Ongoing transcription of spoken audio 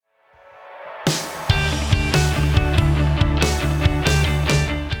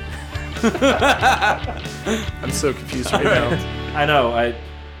I'm so confused right now. I know.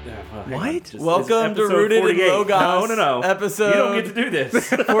 What? Welcome to Rooted 48. in Logos. No. Episode. You don't get to do this.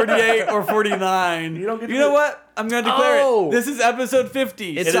 48 or 49. You don't get to You know do- what? I'm going to declare Oh. it. This is episode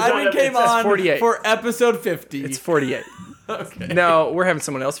 50. It's Simon not- came it says on 48. for episode 50. It's 48. okay. No, we're having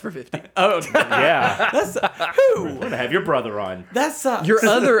someone else for 50. Oh, Yeah. that's who? We're gonna have your brother on. That sucks. Your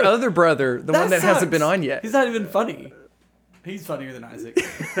other brother, the one that hasn't been sucks. on yet. He's not even funny. He's funnier than Isaac.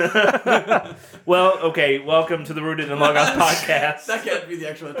 Well, okay. Welcome to the Rooted in Logos podcast. That can't be the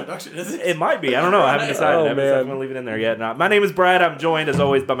actual introduction, is it? It might be. I don't know. I haven't decided. Oh, I haven't decided if I'm man. going to leave it in there yet. No. My name is Brad. I'm joined, as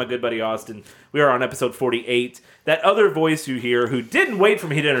always, by my good buddy Austin. We are on episode 48. That other voice you hear, who didn't wait for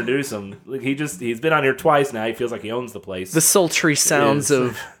me to introduce him, like he's been on here twice now. He feels like he owns the place. The sultry sounds is.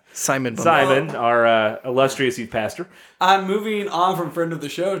 of Simon Bumble. Simon, our illustrious youth pastor. I'm moving on from friend of the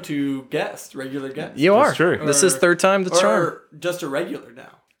show to guest, regular guest. You are. That's true. This is third time the charm. Or just a regular now.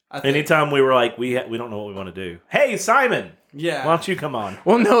 I think. Anytime we were like, we don't know what we want to do. Hey, Simon, Yeah. why don't you come on?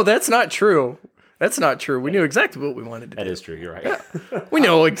 Well, no, that's not true. That's not true. We knew exactly what we wanted to That do. is true. You're right. We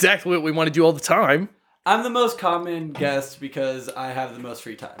know exactly what we want to do all the time. I'm the most common guest because I have the most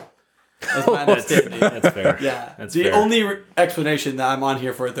free time. That's my understanding. That's fair. Yeah. That's the fair. only explanation that I'm on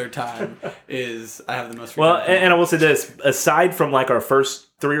here for a third time is I have the most free Well, time. and I will say this: aside from like our first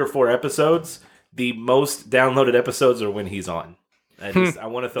 3 or 4 episodes, the most downloaded episodes are when he's on. I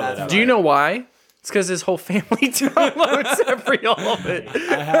want to throw that out. Do you know why? It's because his whole family downloads all of it.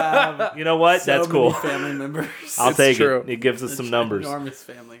 I have You know what? so That's many cool. family members. I'll take true. it. It gives us some numbers. Enormous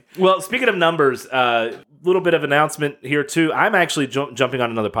family. Well, speaking of numbers, little bit of announcement here too. I'm actually jumping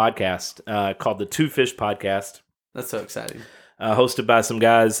on another podcast called the Two Fish Podcast, That's so exciting. hosted by some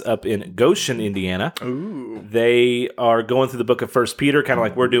guys up in Goshen, Indiana. Ooh. They are going through the book of First Peter, kind of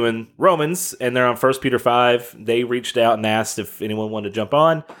like we're doing Romans, and they're on First Peter 5. They reached out and asked if anyone wanted to jump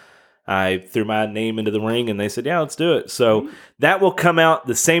on. I threw my name into the ring, and they said, yeah, let's do it. So that will come out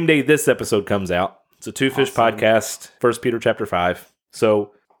the same day this episode comes out. It's a Two Fish Podcast, First Peter chapter 5.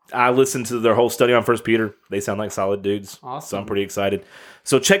 So I listened to their whole study on First Peter. They sound like solid dudes. Awesome. So I'm pretty excited.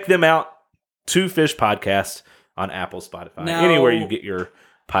 So check them out, Two Fish Podcast on Apple, Spotify, Now- anywhere you get your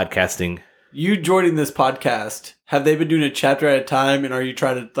podcasting. You joining this podcast, have they been doing a chapter at a time, and are you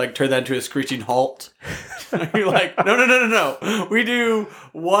trying to like turn that into a screeching halt? Are you like, no. We do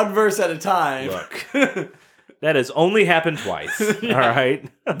one verse at a time. Look, that has only happened twice. All right.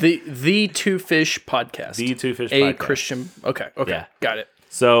 The Two Fish Podcast. The Two Fish A Podcast. Christian. Okay. Yeah. Got it.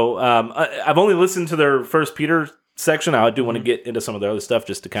 So I've only listened to their First Peter section. I do want to get into some of their other stuff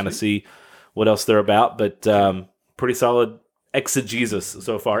just to kind of see what else they're about. But pretty solid exegesis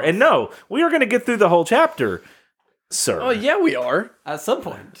so far. And no, we are going to get through the whole chapter, sir. Oh, yeah, we are. At some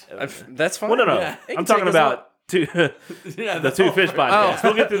point. That's fine. Well, no. Yeah. It can I'm talking take us about Yeah, the Two Fish Podcast.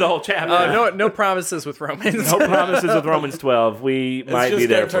 We'll get through the whole chapter. No promises with Romans. No promises with Romans 12 We It's might just be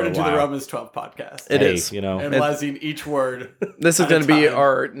there going to for turn a into while. the Romans 12 podcast. It Hey, is. you know. Analyzing each word. This is at going a to be time.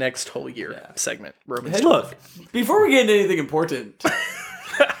 our next whole year segment. Romans. Hey, Look, Before we get into anything important,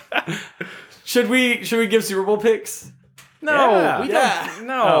 should we give Super Bowl picks? No, Yeah. we Yeah. don't.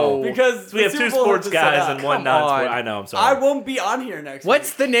 No. Oh. Because we the have Super two Bowl sports has been set guys up. and one Come non-sport. on. I know, I'm I sorry. won't be on here next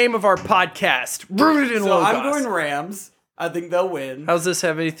What's week. the name of our podcast? Rooted in So Logos. I'm going Rams. I think they'll win. How does this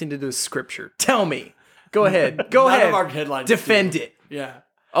have anything to do with Scripture? Tell me. Go ahead. Go None ahead. of our headlines Defend do. it. Yeah.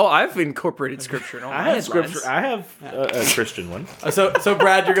 Oh, I've incorporated Scripture in all I my have headlines. scripture. I have a Christian one. So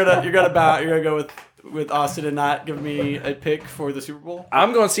Brad, you're gonna go with Austin and not give me a pick for the Super Bowl.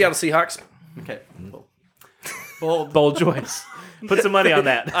 I'm going Seattle Seahawks. Okay. Bold. Bold choice. Put some money on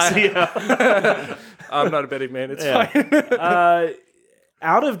that. See ya. I'm not a betting man. It's Yeah. fine.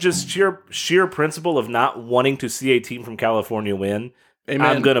 Out of just sheer principle of not wanting to see a team from California win, Amen.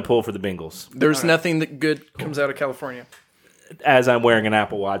 I'm going to pull for the Bengals. There's nothing that good comes out of California. As I'm wearing an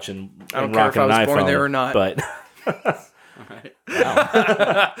Apple Watch and don't care if rocking I was an born iPhone, there or not. But Right.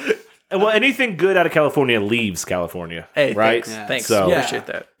 well, anything good out of California leaves California. Hey, right? Thanks. Yeah. Thanks. So- Yeah. Appreciate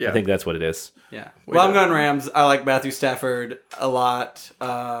that. Yeah. I think that's what it is. Yeah. Well, I'm going Rams. I like Matthew Stafford a lot.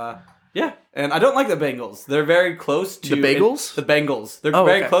 Yeah. And I don't like the Bengals. They're very close to... The Bagels? The Bengals. They're Oh,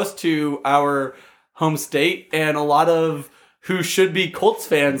 very okay. close to our home state, and a lot of who should be Colts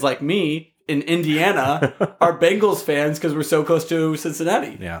fans like me in Indiana are Bengals fans because we're so close to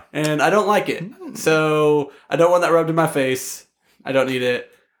Cincinnati. Yeah. And I don't like it. So I don't want that rubbed in my face. I don't need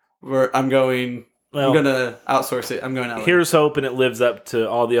it. I'm going Well, I'm going to outsource it. I'm going LA. here's hoping it lives up to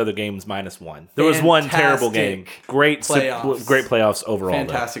all the other games -1. There was one terrible game. Fantastic Great playoffs. great playoffs overall. though.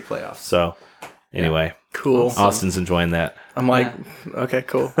 Fantastic playoffs. So, anyway, Cool. Austin's enjoying that. I'm like, okay,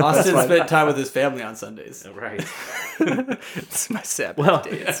 cool. Austin spent time with his family on Sundays. Right. It's my Sabbath Well,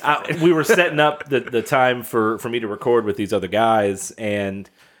 day. It's we were setting up the time for me to record with these other guys, and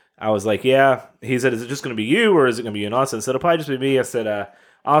I was like, yeah. He said, is it just going to be you, or is it going to be you and Austin? I said, it'll probably just be me. I said,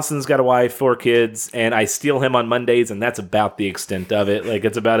 Austin's got a wife, 4 kids, and I steal him on Mondays, and that's about the extent of it. Like,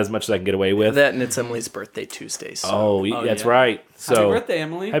 it's about as much as I can get away with. that, and it's Emily's birthday Tuesday. So. Oh, that's yeah. right. So, Happy birthday,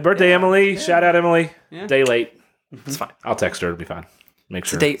 Emily. Happy birthday, Emily. Shout out, Emily. Yeah. Day late. It's fine. I'll text her. It'll be fine. Make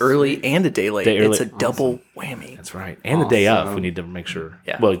sure. A day early and a day late. Day early. It's a double whammy. That's right. And the day of. Awesome. We need to make sure.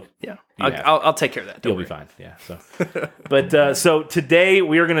 Yeah. Well, Yeah. Yeah. I'll take care of that. Don't you'll be worry. fine. Yeah. So, but so today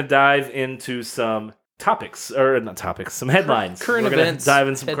we are going to dive into some topics, or not topics, some headlines. Current We're gonna events, dive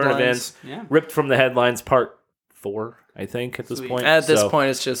in some current headlines. events. Yeah. Ripped from the headlines, part 4, I think, at this Sweet. point. At this So point,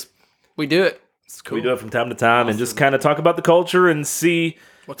 it's just, we do it. It's cool. we do it from time to time and just kind of talk about the culture and see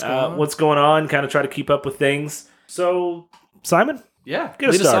What's going on? what's going on, kind of try to keep up with things. So, Simon, Yeah. get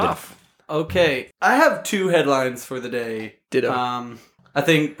us Lead us started. off. Okay. I have 2 headlines for the day. Ditto. I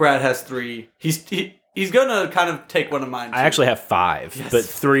think Brad has 3. He's gonna kind of take one of mine. I actually have 5, but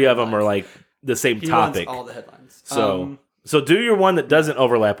 3 of them are like the same he topic. runs all the headlines. So do your one that doesn't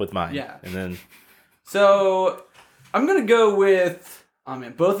overlap with mine. Yeah. And then So I'm gonna go with. Oh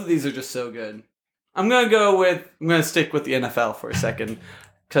man, both of these are just so good. I'm gonna stick with the NFL for a second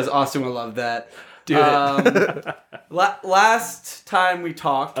because Austin will love that. Do it. Last time we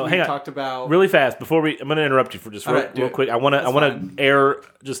talked, we hang on. talked about really fast before I'm going to interrupt you for just All right, do real it. quick. I want That's to fine. air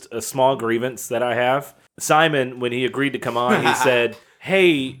just a small grievance that I have. Simon, when he agreed to come on, he said,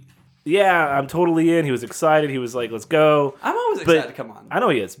 "Hey, yeah, I'm totally in." He was excited. He was like, "Let's go." I'm always But- excited to come on. I know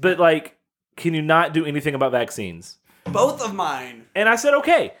he is, but like, can you not do anything about vaccines? Both of mine. And I said,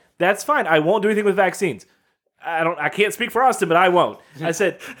 "Okay, that's fine. I won't do anything with vaccines." I can't speak for Austin, but I won't. I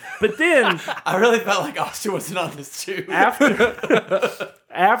said, but then I really felt like Austin wasn't on this too. after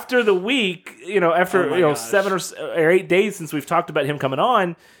the week, after Oh my gosh. 7 or 8 days since we've talked about him coming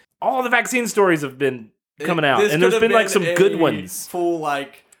on, all the vaccine stories have been coming out, This and there's could have been like some a good ones. Full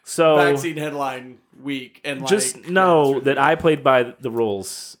like So vaccine headline week, and just like, know it's that really- I played by the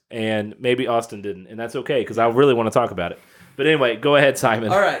rules, and maybe Austin didn't, and that's okay because I really want to talk about it. But anyway, go ahead,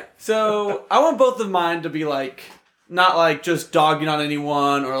 Simon. All right, so I want both of mine to be like not like just dogging on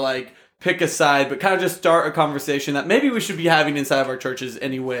anyone or like pick a side, but kind of just start a conversation that maybe we should be having inside of our churches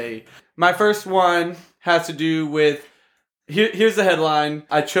anyway. My first one has to do with here's the headline.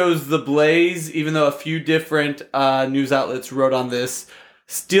 I chose The Blaze, even though a few different news outlets wrote on this.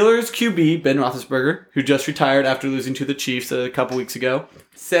 Steelers QB Ben Roethlisberger, who just retired after losing to the Chiefs a couple weeks ago,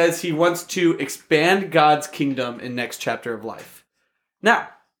 says he wants to expand God's kingdom in next chapter of life. Now,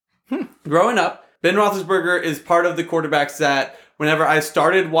 growing up, Ben Roethlisberger is part of the quarterbacks that whenever I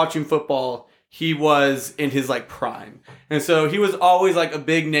started watching football, he was in his like prime. And so he was always like a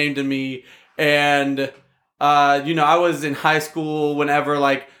big name to me. And, I was in high school whenever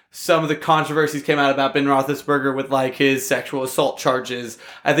like some of the controversies came out about Ben Roethlisberger with like his sexual assault charges.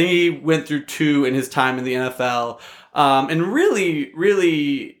 I think he went through 2 in his time in the NFL. And really,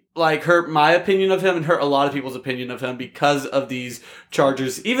 really like hurt my opinion of him and hurt a lot of people's opinion of him because of these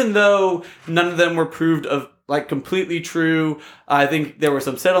charges, even though none of them were proved of like completely true. I think there were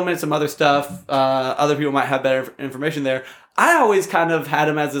some settlements, some other stuff. Other people might have better information there. I always kind of had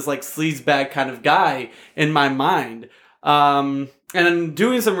him as this like sleazebag kind of guy in my mind. And in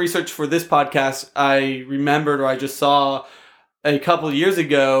doing some research for this podcast, I remembered, or I just saw a couple of years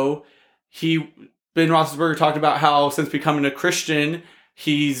ago, Ben Roethlisberger talked about how since becoming a Christian,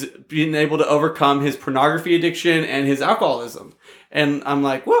 he's been able to overcome his pornography addiction and his alcoholism. And I'm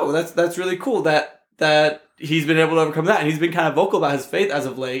like, whoa, that's really cool that he's been able to overcome that. And he's been kind of vocal about his faith as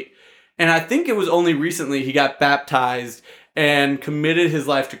of late. And I think it was only recently he got baptized and committed his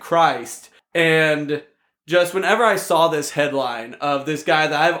life to Christ. And just whenever I saw this headline of this guy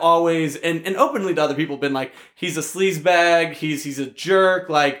that I've always, and openly to other people, been like, he's a sleazebag, he's a jerk,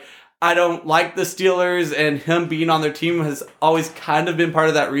 like, I don't like the Steelers, and him being on their team has always kind of been part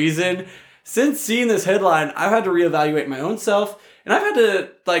of that reason. Since seeing this headline, I've had to reevaluate my own self, and I've had to,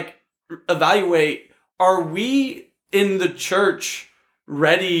 like, evaluate, are we in the church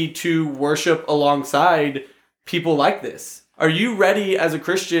ready to worship alongside people like this? Are you ready as a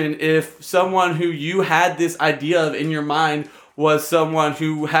Christian if someone who you had this idea of in your mind was someone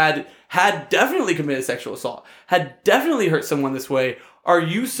who had definitely committed sexual assault, had definitely hurt someone this way? Are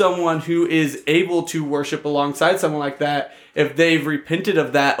you someone who is able to worship alongside someone like that if they've repented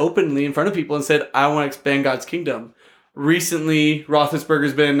of that openly in front of people and said, I want to expand God's kingdom? Recently,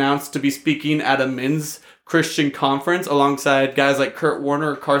 Roethlisberger's been announced to be speaking at a men's Christian conference alongside guys like Kurt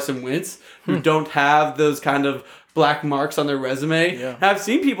Warner or Carson Wentz who don't have those kind of black marks on their resume. Yeah. And I've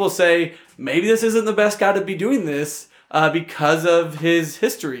seen people say, maybe this isn't the best guy to be doing this because of his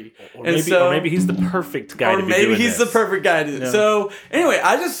history. Or maybe he's the perfect guy to be doing this. Or maybe he's the perfect guy to do this. So anyway,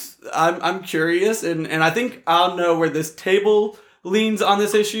 I'm curious, and I think I'll know where this table leans on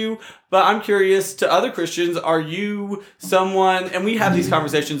this issue, but I'm curious to other Christians, are you someone, and we have these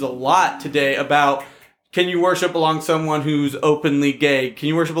conversations a lot today about, can you worship along someone who's openly gay? Can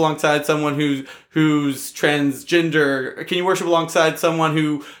you worship alongside someone who's transgender? Can you worship alongside someone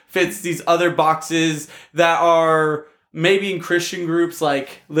who fits these other boxes that are maybe in Christian groups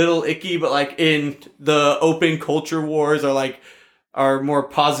like little icky, but like in the open culture wars are more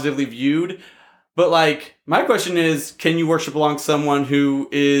positively viewed? But like, my question is, can you worship along someone who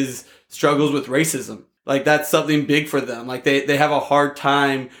struggles with racism? Like, that's something big for them. Like, they have a hard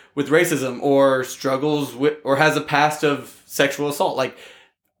time with racism, or struggles with, or has a past of sexual assault. Like,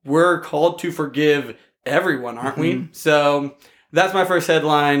 we're called to forgive everyone, aren't we? So that's my first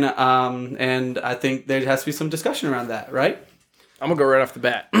headline. And I think there has to be some discussion around that, right? I'm going to go right off the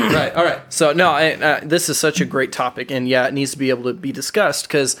bat. Right. All right. So, no, this is such a great topic, and yeah, it needs to be able to be discussed,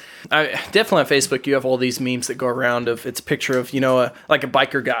 because definitely on Facebook, you have all these memes that go around of, it's a picture of, like a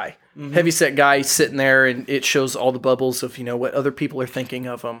biker guy, heavyset guy sitting there, and it shows all the bubbles of, what other people are thinking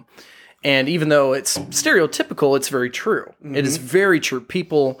of him. And even though it's stereotypical, it's very true. It is very true.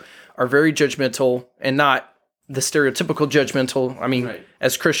 People are very judgmental, and not the stereotypical judgmental. I mean,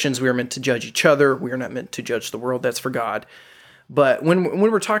 as Christians, we are meant to judge each other. We are not meant to judge the world. That's for God. But when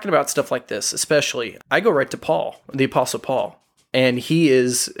we're talking about stuff like this, especially, I go right to Paul, the Apostle Paul, and he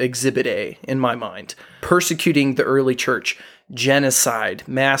is Exhibit A in my mind. Persecuting the early church, genocide,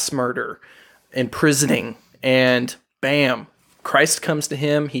 mass murder, imprisoning, and bam, Christ comes to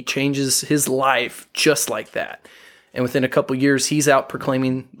him. He changes his life just like that. And within a couple years, he's out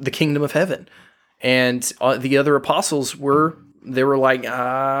proclaiming the kingdom of heaven. And the other apostles were like,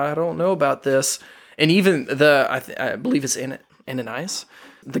 I don't know about this. And even I believe it's Ananias,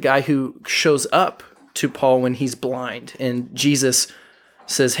 the guy who shows up to Paul when he's blind, and Jesus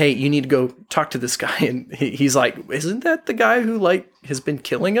says, hey, you need to go talk to this guy. And he's like, isn't that the guy who has been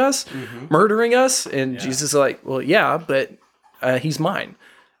killing us, murdering us? And Jesus is like, well, yeah, but he's mine.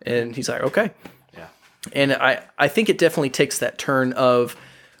 And he's like, okay. Yeah. And I think it definitely takes that turn of,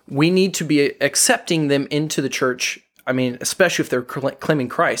 we need to be accepting them into the church. I mean, especially if they're claiming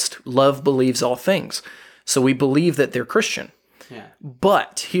Christ. Love believes all things. So we believe that they're Christian. Yeah.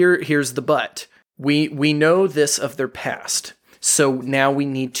 But here's the but. We know this of their past. So now we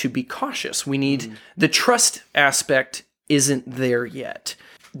need to be cautious. We need the trust aspect isn't there yet.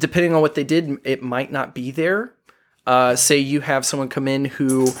 Depending on what they did, it might not be there. Say you have someone come in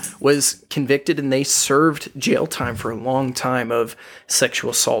who was convicted and they served jail time for a long time of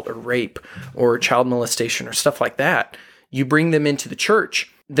sexual assault or rape or child molestation or stuff like that. You bring them into the church,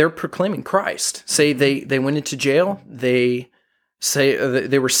 they're proclaiming Christ. Say they went into jail, they say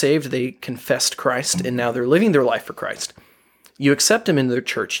they were saved, they confessed Christ, and now they're living their life for Christ. You accept them into their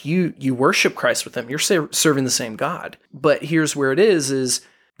church. You worship Christ with them. You're serving the same God. But here's where it is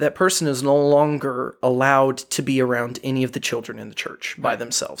that person is no longer allowed to be around any of the children in the church by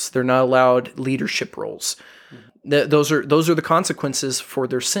themselves. They're not allowed leadership roles. Those are the consequences for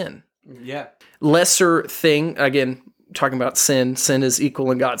their sin. Yeah. Lesser thing, again, talking about sin is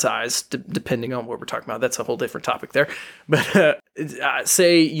equal in God's eyes, depending on what we're talking about. That's a whole different topic there. But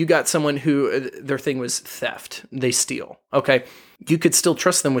say you got someone who their thing was theft. They steal. Okay. You could still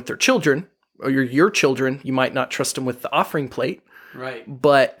trust them with their children, or your children. You might not trust them with the offering plate. Right.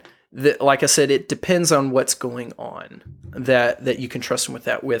 But like I said, it depends on what's going on that you can trust them with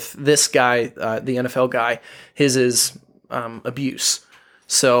that. With this guy, the NFL guy, his is abuse.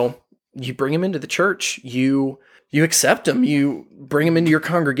 So you bring him into the church, you accept him, you bring him into your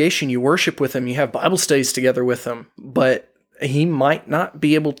congregation, you worship with him, you have Bible studies together with him, but he might not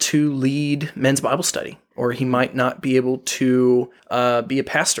be able to lead men's Bible study, or he might not be able to be a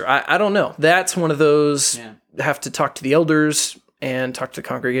pastor. I don't know. That's one of those, have to talk to the elders and talk to the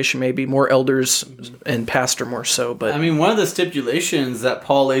congregation, maybe more elders and pastor more so. But I mean, one of the stipulations that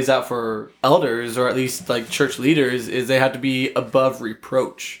Paul lays out for elders, or at least like church leaders, is they have to be above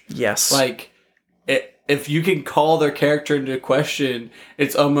reproach. Yes. Like, if you can call their character into question,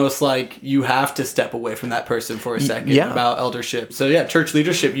 it's almost like you have to step away from that person for a second about eldership. So yeah, church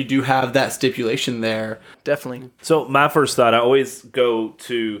leadership, you do have that stipulation there. Definitely. So my first thought, I always go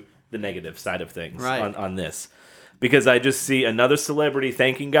to the negative side of things on this. Because I just see another celebrity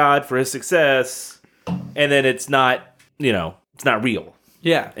thanking God for his success, and then it's not, it's not real.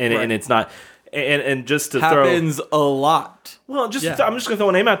 Yeah. And it's not. And just to Happens a lot. Well, just Yeah. I'm just going to throw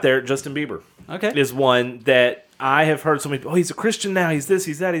a name out there. Justin Bieber Okay. is one that I have heard so many people, oh, he's a Christian now. He's this,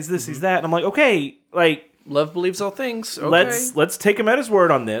 he's that, he's this, he's that. And I'm like, okay, like, Love believes all things. Okay. let's take him at his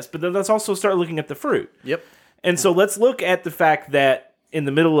word on this, but then let's also start looking at the fruit. Yep. And so let's look at the fact that in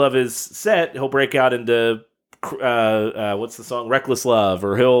the middle of his set, he'll break out into what's the song, Reckless Love,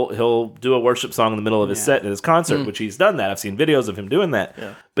 or he'll do a worship song in the middle of his set at his concert, which he's done that. I've seen videos of him doing that.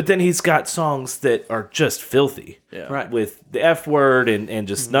 Yeah. But then he's got songs that are just filthy. Yeah. Right. With the F word and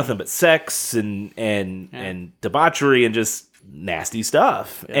just nothing but sex and debauchery and just nasty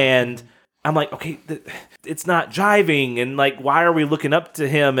stuff. And I'm like, okay, it's not jiving, and like, why are we looking up to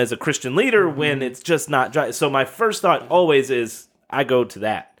him as a Christian leader when it's just not jiving? So my first thought always is, I go to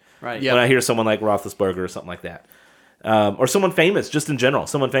that. Right. Yeah. When I hear someone like Roethlisberger or something like that. Or someone famous, just in general,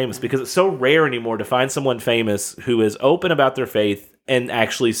 someone famous, because it's so rare anymore to find someone famous who is open about their faith and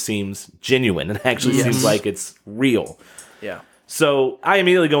actually seems genuine and actually seems like it's real. Yeah. So I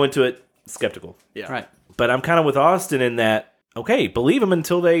immediately go into it skeptical. Yeah. Right. But I'm kind of with Austin in that, okay, believe them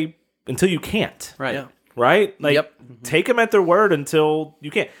until you can't. Right. Yeah. Right? Like, Yep. take them at their word until you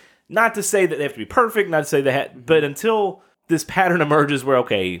can't. Not to say that they have to be perfect, not to say that, but until this pattern emerges where,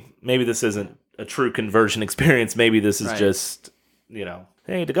 okay, maybe this isn't a true conversion experience. Maybe this is Right. just,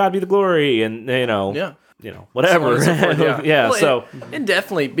 hey, to God be the glory, and Yeah. whatever. So on and so forth, yeah. Well, So and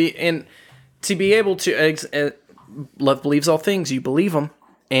definitely to be able to love believes all things. You believe them,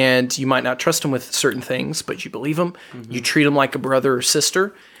 and you might not trust them with certain things, but you believe them. You treat them like a brother or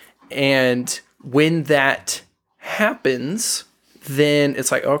sister, and when that happens, then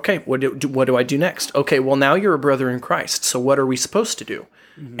it's like, okay, what do I do next? Okay, well, now you're a brother in Christ. So what are we supposed to do?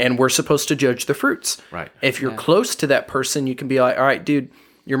 And we're supposed to judge the fruits. Right. If you're close to that person, you can be like, all right, dude,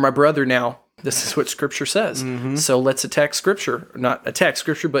 you're my brother now. This is what Scripture says. So let's attack Scripture. Not attack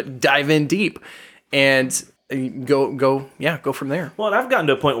Scripture, but dive in deep and go from there. well, and I've gotten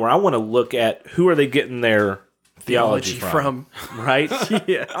to a point where I want to look at who are they getting their theology from. Right?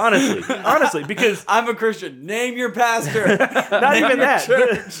 Yeah. Honestly, because I'm a Christian. Name your pastor. not even that.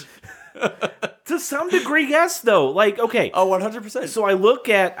 To some degree, yes, though. Like, okay. Oh, 100%. So I look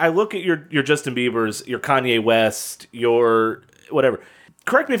at your Justin Bieber's, your Kanye West, your whatever.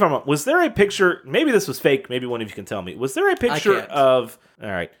 Correct me if I'm wrong. Was there a picture? Maybe this was fake. Maybe one of you can tell me. Was there a picture can't. of? All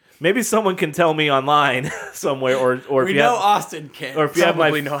right. Maybe someone can tell me online somewhere, or if we you know have, Austin can. or if you have my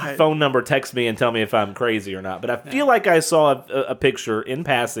Probably not. phone number, text me and tell me if I'm crazy or not. But I feel like I saw a picture in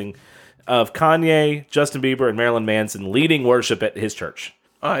passing of Kanye, Justin Bieber, and Marilyn Manson leading worship at his church.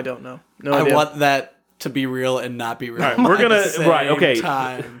 I don't know. No I idea. want that to be real and not be real. All right, we're at gonna- the same right, okay.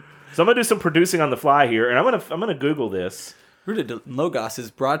 Time. So I'm gonna do some producing on the fly here, and I'm gonna Google this. Rooted in Logos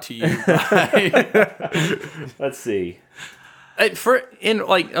is brought to you by. Let's see. Take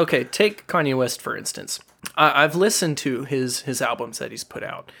Kanye West for instance. I've listened to his albums that he's put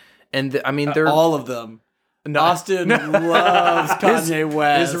out, and they're all of them. Austin loves Kanye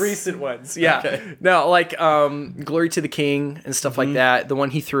West. his recent ones. Yeah. Okay. No, like Glory to the King and stuff like that. The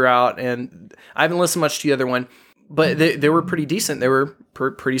one he threw out, and I haven't listened much to the other one, but they were pretty decent. They were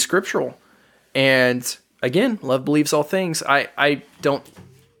pretty scriptural, and again, love believes all things. I don't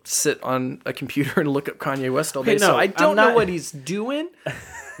sit on a computer and look up Kanye West all day, Hey, no, so I I'm don't know not- what he's doing.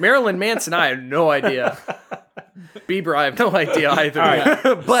 Marilyn Manson, I have no idea. Bieber, I have no idea either. All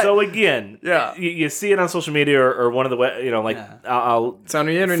right. But So again, Yeah. you see it on social media or one of the I'll it's on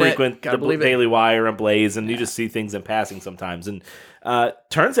the internet. frequent Gotta the believe it. Daily Wire and Blaze, and you just see things in passing sometimes. And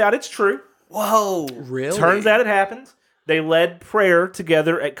turns out it's true. Whoa. Really? Turns out it happened. They led prayer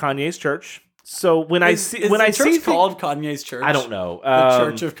together at Kanye's church. So when I see is when the I church see called Kanye's church, I don't know the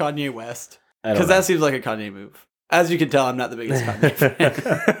Church of Kanye West, I don't because know. that seems like a Kanye move. As you can tell, I'm not the biggest Kanye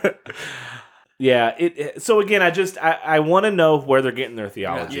fan. Yeah. So again, I want to know where they're getting their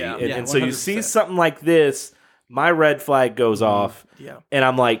theology, Yeah. and so you see 100%. something like this, my red flag goes off. Yeah. And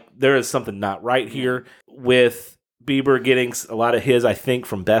I'm like, there is something not right here with Bieber getting a lot of his, I think,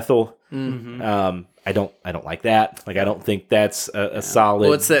 from Bethel. Mm-hmm. I don't like that. Like, I don't think that's a solid.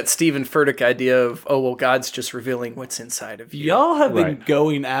 Well, it's that Stephen Furtick idea of, God's just revealing what's inside of you. Y'all have been Right.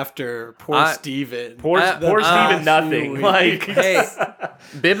 going after poor Steven. poor The Stephen past nothing. few Like, weeks. Hey,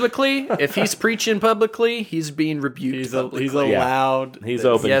 biblically, if he's preaching publicly, he's being rebuked he's publicly. allowed. he's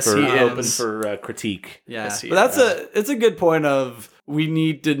open Yes, for he open is. for critique. Yeah, Yes, he but it's a good point of we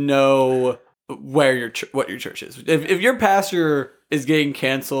need to know where what your church is. If your pastor is getting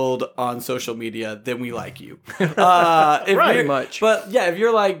canceled on social media, then we like you. If Pretty you're- much. But yeah, if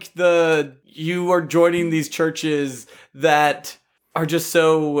you're like you are joining these churches that are just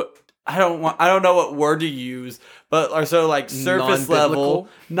so I don't know what word to use, but are so like surface level,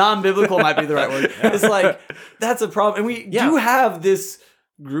 non-biblical might be the right word. It's like that's a problem, and we do have this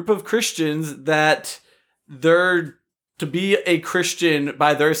group of Christians that they're to be a Christian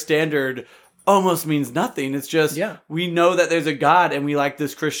by their standard almost means nothing. It's just we know that there's a God and we like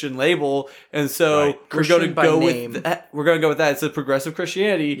this Christian label, and so we're going to go with that. We're going to go with that. It's a progressive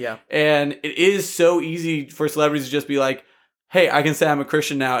Christianity, and it is so easy for celebrities to just be like, hey, I can say I'm a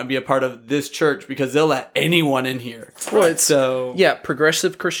Christian now and be a part of this church because they'll let anyone in here. Well, it's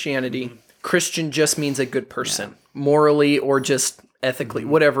progressive Christianity. Christian just means a good person, morally or just ethically,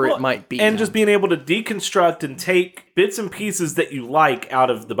 whatever it might be. And just being able to deconstruct and take bits and pieces that you like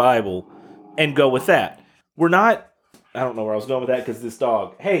out of the Bible and go with that. We're not, I don't know where I was going with that because this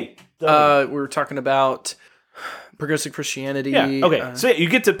dog. Hey. We were talking about progressive Christianity. Yeah, okay. So you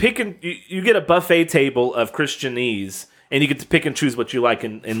get to pick and, you get a buffet table of Christianese. And you get to pick and choose what you like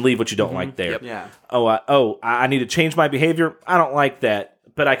and leave what you don't like there. Yep. Yeah. I need to change my behavior. I don't like that,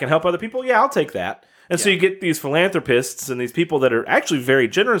 but I can help other people. Yeah, I'll take that. And so you get these philanthropists and these people that are actually very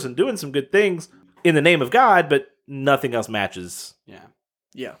generous and doing some good things in the name of God, but nothing else matches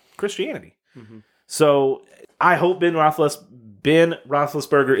Christianity. Mm-hmm. So I hope Ben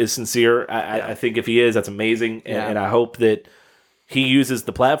Roethlisberger is sincere. I think if he is, that's amazing. And I hope that he uses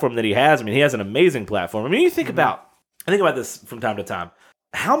the platform that he has. I mean, he has an amazing platform. I mean, you think about this from time to time.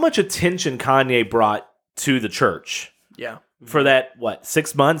 How much attention Kanye brought to the church? Yeah. For that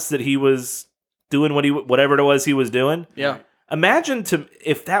 6 months that he was doing whatever it was he was doing. Yeah. Imagine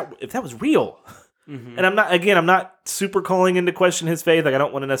if that was real. Mm-hmm. And I'm not super calling into question his faith. Like I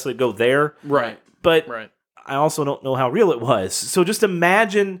don't want to necessarily go there. Right. But I also don't know how real it was. So just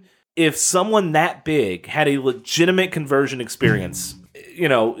imagine if someone that big had a legitimate conversion experience,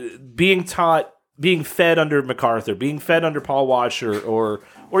 being fed under MacArthur, being fed under Paul Washer, or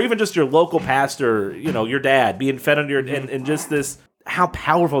even just your local pastor, your dad being fed under and just this, how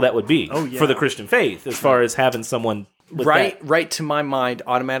powerful that would be for the Christian faith as far as having someone with that. Right to my mind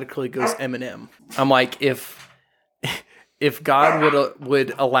automatically goes Eminem. I'm like, if God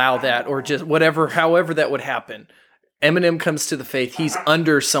would allow that, or just however that would happen, Eminem comes to the faith, he's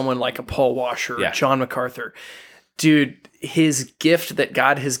under someone like a Paul Washer or John MacArthur. Dude, his gift that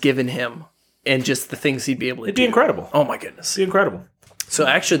God has given him and just the things he'd be able to do. It'd be incredible. Oh my goodness. It'd be incredible. So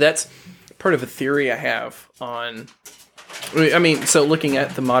actually that's part of a theory I have on, so looking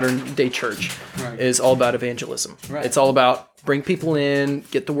at the modern day church is all about evangelism. Right. It's all about bring people in,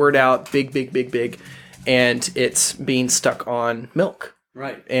 get the word out, big, and it's being stuck on milk.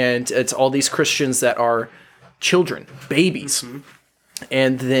 Right. And it's all these Christians that are children, babies. Mm-hmm.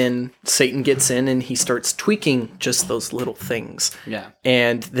 And then Satan gets in and he starts tweaking just those little things. Yeah.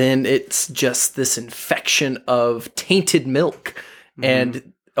 And then it's just this infection of tainted milk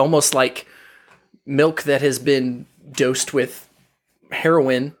and almost like milk that has been dosed with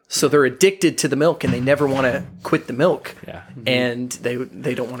heroin. So they're addicted to the milk and they never want to quit the milk. Yeah. And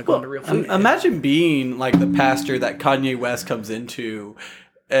they don't want to go into real food. Imagine being like the pastor that Kanye West comes into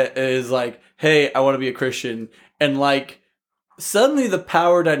is like, hey, I want to be a Christian. And like, suddenly the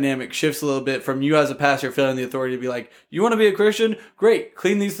power dynamic shifts a little bit from you as a pastor feeling the authority to be like, you want to be a Christian? Great.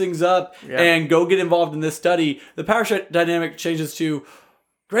 Clean these things up and go get involved in this study. The power dynamic changes to,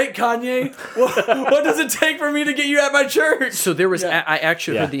 great, Kanye. What does it take for me to get you at my church? So there was, I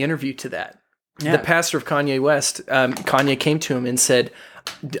actually heard the interview to that. Yeah. The pastor of Kanye West, Kanye came to him and said,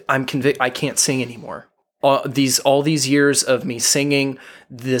 I'm convinced I can't sing anymore. All these years of me singing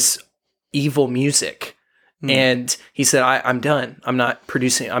this evil music. And he said, I'm done. I'm not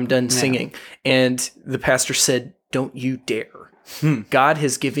producing. I'm done singing. And the pastor said, don't you dare. God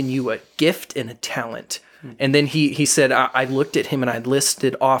has given you a gift and a talent. And then he said, I looked at him and I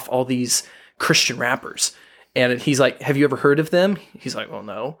listed off all these Christian rappers. And he's like, have you ever heard of them? He's like, well,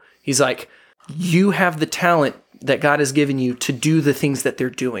 no. He's like, you have the talent that God has given you to do the things that they're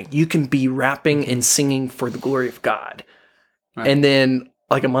doing. You can be rapping and singing for the glory of God. Right. And then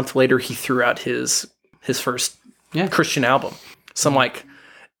like a month later, he threw out his first Christian album. So I'm like,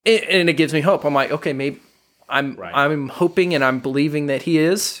 and it gives me hope. I'm like, okay, maybe I'm hoping and I'm believing that he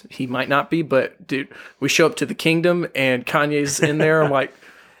is. He might not be, but dude, we show up to the kingdom and Kanye's in there. I'm like,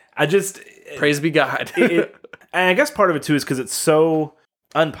 praise be God. And I guess part of it too is because it's so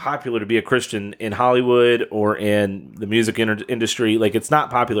unpopular to be a Christian in Hollywood or in the music industry. Like it's not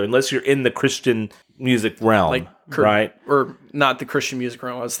popular unless you're in the Christian music realm, like right? Or not the Christian music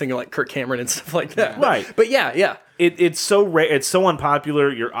realm. I was thinking like Kirk Cameron and stuff like that. Right. But yeah. It's so rare. It's so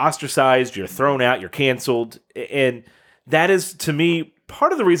unpopular. You're ostracized. You're thrown out. You're canceled. And that is, to me,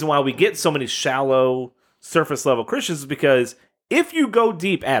 part of the reason why we get so many shallow, surface level Christians is because If you go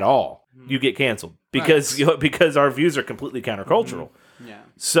deep at all, you get canceled because because our views are completely countercultural. Yeah.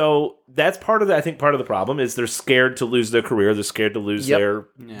 So that's part of the, I think part of the problem is they're scared to lose their career. They're scared to lose their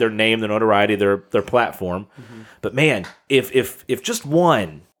name, their notoriety, their platform. But man, if just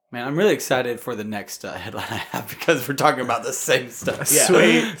one. Man, I'm really excited for the next headline I have because we're talking about the same stuff.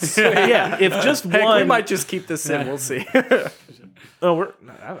 Sweet. Yeah, if just Heck, one. we might just keep this in. We'll see. Oh,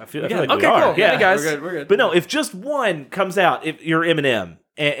 I feel like Okay, we are. cool. Yeah, Hey, guys. We're good. But no, if just one comes out, if you're Eminem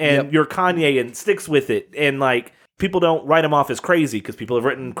and you're Kanye and sticks with it, and like people don't write him off as crazy because people have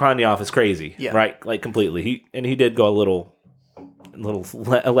written Kanye off as crazy, right? Like completely. He did go a little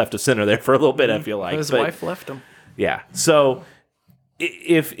left of center there for a little bit. I feel like His wife left him. Yeah. So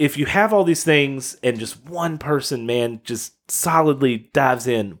if you have all these things and just one person, man, just solidly dives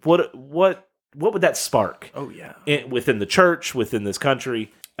in, what would that spark? Oh yeah. Within the church, within this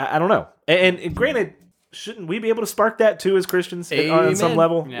country, I don't know. And granted, shouldn't we be able to spark that too as Christians on some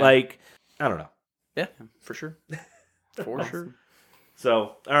level? Yeah. Like, I don't know. Yeah, for sure. For sure.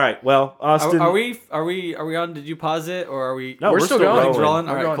 So, all right. Well, Austin, Are we on? Did you pause it or are we? No, we're still rolling. rolling. Rolling.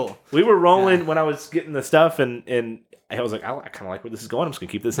 All We're right, going. cool. we were rolling when I was getting the stuff, and I was like, I kind of like where this is going. I'm just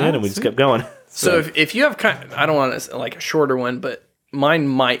gonna keep this in, and we just kept going. So if you have I don't want to like a shorter one, but mine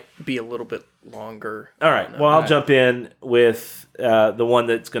might be a little bit longer. All right. Well, I'll jump in with the one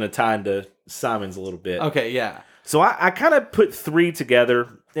that's going to tie into Simon's a little bit. Okay, yeah. So I kind of put three together,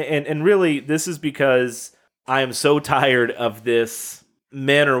 and really this is because I am so tired of this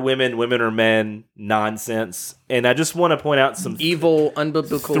men or women, women or men nonsense, and I just want to point out some Evil,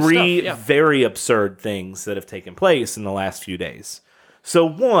 unbiblical three stuff. very absurd things that have taken place in the last few days. So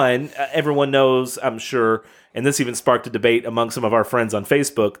one, everyone knows, I'm sure, and this even sparked a debate among some of our friends on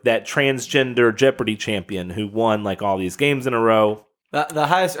Facebook, that transgender Jeopardy champion who won like all these games in a row. The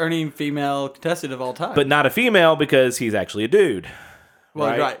highest earning female contestant of all time. But not a female because he's actually a dude.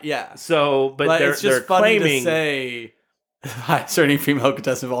 well, right, yeah. So, but they're, it's they're just funny claiming... to say the highest earning female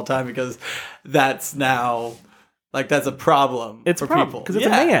contestant of all time because that's now like that's a problem It's for a problem people because it's a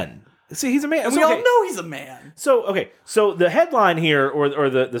man. See, he's a man. And So, we all okay. know he's a man. So the headline here, or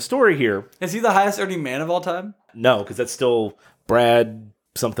the story here, Is he the highest earning man of all time? no, because that's still Brad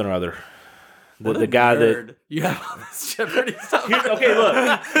something or other. What The a guy nerd. You have all this Jeopardy stuff. okay,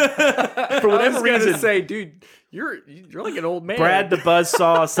 look. For whatever reason, say, dude, you're like an old man. Brad the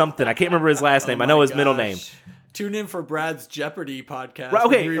Buzzsaw something. I can't remember his last name. I know his middle name. Tune in for Brad's Jeopardy podcast. Right,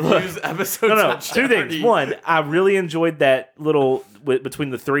 okay, He look. reviews episodes No, of two Jeopardy. things. One, I really enjoyed that little between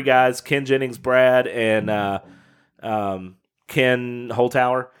the three guys, Ken Jennings, Brad, and Ken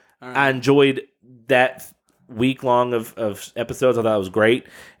Holtower. right. I enjoyed that week long of episodes. I thought it was great.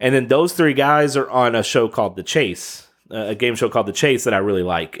 And then those three guys are on a show called The Chase, a game show called The Chase that I really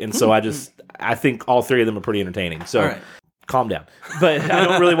like. And so I think all three of them are pretty entertaining. So All right. calm down. But I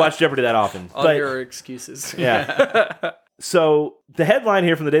don't really watch Jeopardy that often. All but your excuses. yeah. So the headline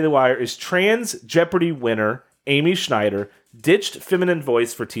here from the Daily Wire is Trans Jeopardy winner Amy Schneider ditched feminine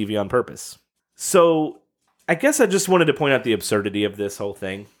voice for TV on purpose. So I guess I just wanted to point out the absurdity of this whole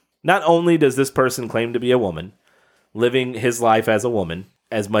thing. Not only does this person claim to be a woman, living his life as a woman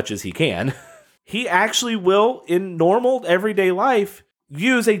as much as he can, he actually will, in normal everyday life,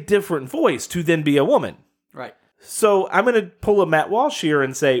 use a different voice to then be a woman. Right. So I'm going to pull a Matt Walsh here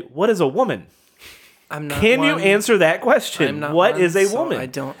and say, what is a woman? I'm not Can you one. answer that I'm question? not What one, is a so woman? I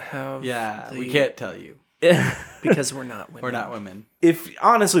don't have. Yeah, we can't tell you. because we're not women. We're not women. If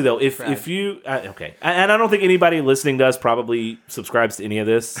honestly though, if you okay, and I don't think anybody listening to us probably subscribes to any of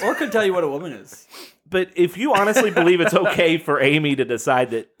this, Or could tell you what a woman is. but if you honestly believe it's okay for Amy to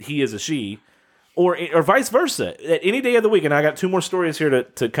decide that he is a she, or vice versa, at any day of the week, and I got two more stories here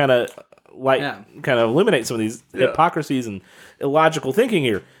to kind of kind of eliminate some of these hypocrisies and illogical thinking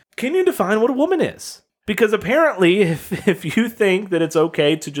here. Can you define what a woman is? Because apparently, if you think that it's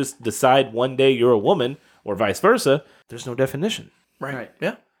okay to just decide one day you're a woman, or vice versa, there's no definition. Right.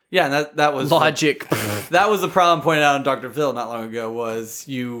 Yeah. Yeah, and that was Logic. that was the problem pointed out on Dr. Phil not long ago was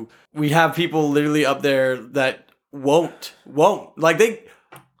we have people literally up there that won't like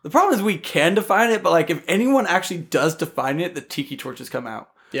the problem is we can define it, but like if anyone actually does define it, the tiki torches come out.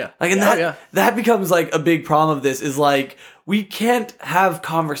 Yeah. Like and that becomes like a big problem of this is like we can't have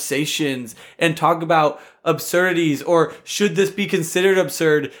conversations and talk about absurdities or should this be considered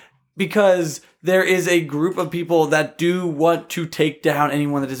absurd because there is a group of people that do want to take down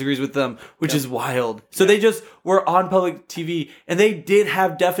anyone that disagrees with them, which is wild. So they just were on public TV and they did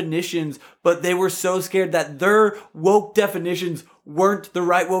have definitions, but they were so scared that their woke definitions weren't the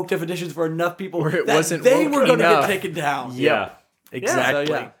right woke definitions for enough people it that wasn't they woke were going to get enough. taken down. Yeah. Exactly.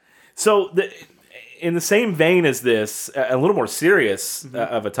 So, yeah. So in the same vein as this, a little more serious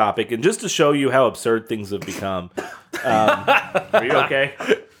of a topic, and just to show you how absurd things have become. Are you okay?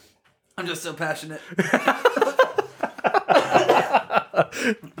 I'm just so passionate.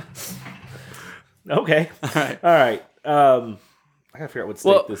 Okay. All right. I gotta figure out what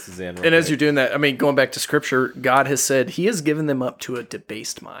state this is in. And as you're doing that, I mean, going back to Scripture, God has said He has given them up to a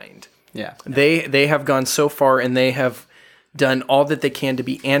debased mind. Yeah. They have gone so far, and they have done all that they can to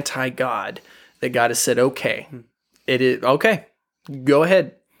be anti-God, that God has said, okay, it is okay, go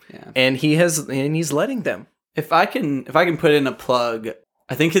ahead. Yeah. And He's letting them. If I can put in a plug,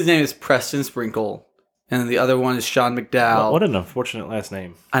 I think his name is Preston Sprinkle, and the other one is Sean McDowell. What an unfortunate last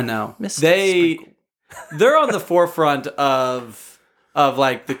name. I know. Mr. They're on the forefront of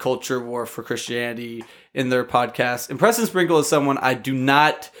like the culture war for Christianity in their podcast. And Preston Sprinkle is someone I do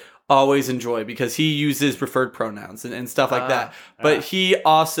not always enjoy because he uses preferred pronouns and stuff like that. But he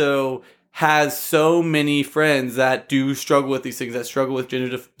also has so many friends that do struggle with these things, that struggle with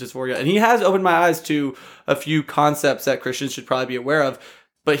gender dysphoria. And he has opened my eyes to a few concepts that Christians should probably be aware of.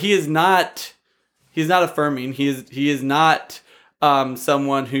 But he's not affirming. He is not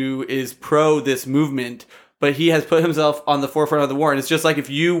someone who is pro this movement, but he has put himself on the forefront of the war. And it's just like if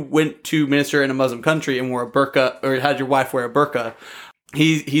you went to minister in a Muslim country and wore a burqa, or had your wife wear a burqa,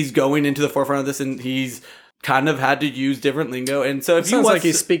 he's going into the forefront of this, and he's kind of had to use different lingo. And so if Sounds like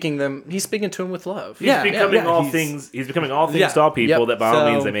he's speaking to them with love. He's becoming all things to all people, that by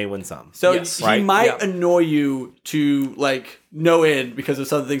all means they may win some. So he might annoy you to like no end because of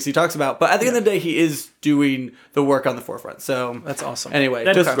some of the things he talks about, but at the end of the day, he is doing the work on the forefront. So that's awesome. Anyway,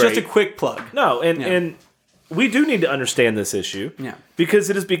 just a quick plug. No, and we do need to understand this issue. Yeah. Because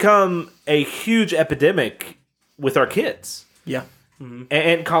it has become a huge epidemic with our kids. Yeah. Mm-hmm.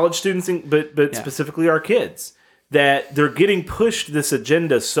 And college students, but specifically our kids, that they're getting pushed this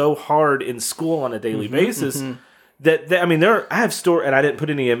agenda so hard in school on a daily basis that I mean, I have story, and I didn't put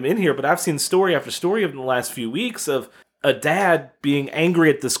any of them in here, but I've seen story after story of in the last few weeks of a dad being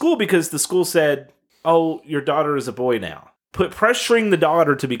angry at the school because the school said, "Oh, your daughter is a boy now." Pressuring the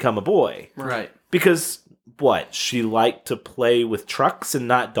daughter to become a boy, right? Because what, she liked to play with trucks and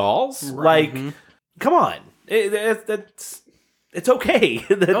not dolls? Right. Like, come on, it's okay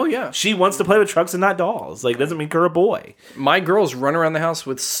that she wants to play with trucks and not dolls. Like, doesn't make her a boy. My girls run around the house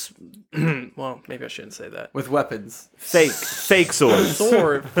with, well, maybe I shouldn't say that. With weapons. Fake swords.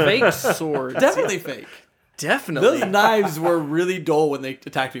 Fake swords. Definitely fake. Definitely. Those knives were really dull when they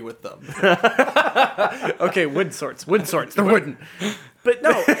attacked me with them. Okay, wood swords. They're wooden. But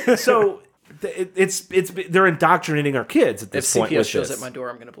no, so they're indoctrinating our kids at this point. If CPS with shows this. at my door,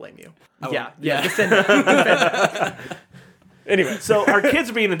 I'm going to blame you. Yeah. Defend that. Anyway, so our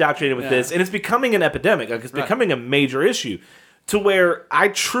kids are being indoctrinated with this, and it's becoming an epidemic. Like, it's becoming a major issue to where I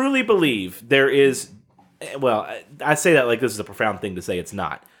truly believe there is, well, I say that like this is a profound thing to say. It's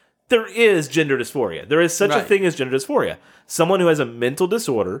not. There is gender dysphoria. There is such a thing as gender dysphoria. Someone who has a mental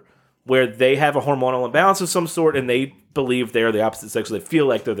disorder where they have a hormonal imbalance of some sort and they believe they're the opposite sex, or they feel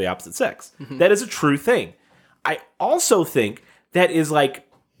like they're the opposite sex. Mm-hmm. That is a true thing. I also think that is like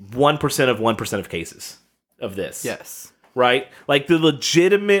 1% of 1% of cases of this. Yes. Right? Like the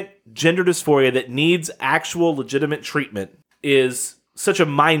legitimate gender dysphoria that needs actual legitimate treatment is such a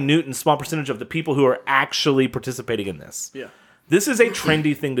minute and small percentage of the people who are actually participating in this. Yeah. This is a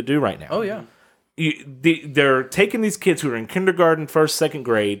trendy thing to do right now. Oh, yeah. They're taking these kids who are in kindergarten, first, second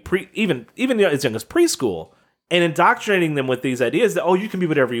grade, even as young as preschool, and indoctrinating them with these ideas that, oh, you can be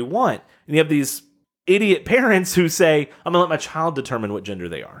whatever you want. And you have these idiot parents who say, I'm going to let my child determine what gender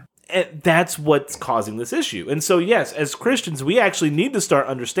they are. And that's what's causing this issue. And so, yes, as Christians, we actually need to start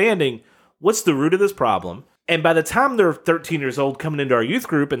understanding what's the root of this problem. And by the time they're 13 years old coming into our youth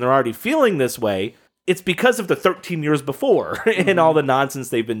group and they're already feeling this way, it's because of the 13 years before and all the nonsense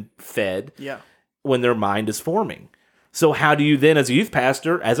they've been fed when their mind is forming. So how do you then, as a youth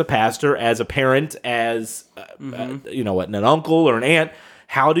pastor, as a parent, as an uncle or an aunt,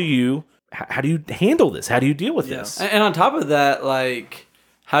 how do you handle this? How do you deal with this? And on top of that, like,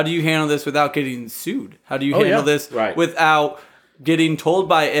 how do you handle this without getting sued? How do you handle this without getting told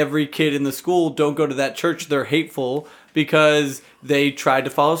by every kid in the school, don't go to that church, they're hateful because they tried to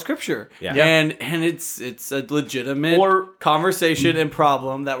follow scripture? Yeah. And it's a legitimate conversation and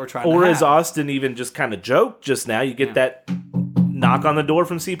problem that we're trying to have. Or as Austin even just kind of joked just now, you get that knock on the door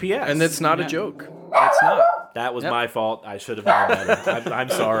from CPS. And it's not a joke. It's not. That was my fault. I should have known better. I'm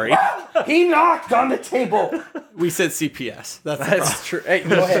sorry. He knocked on the table. We said CPS. That's true. Hey,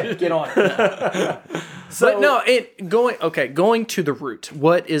 go ahead. Get on it. But no, going to the root.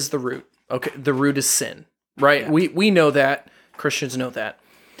 What is the root? Okay, the root is sin, right? Yeah. We know that. Christians know that.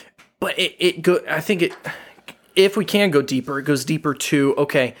 But I think if we can go deeper, it goes deeper to,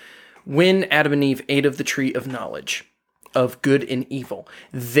 okay, when Adam and Eve ate of the tree of knowledge of good and evil,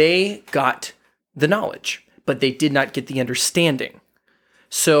 they got the knowledge, but they did not get the understanding.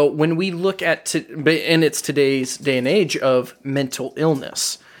 So when we look at, and it's today's day and age of mental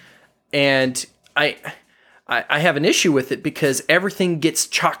illness, and I have an issue with it because everything gets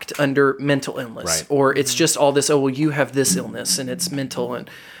chalked under mental illness, or it's just all this, oh, well, you have this illness and it's mental. And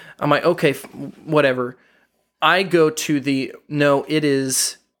I'm like, okay, whatever. I go to no,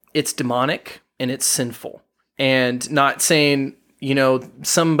 it's demonic and it's sinful, and not saying,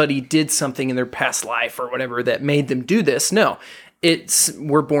 somebody did something in their past life or whatever that made them do this. No,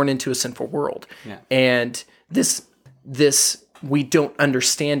 we're born into a sinful world. Yeah. And this, we don't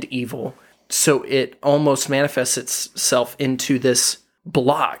understand evil. So it almost manifests itself into this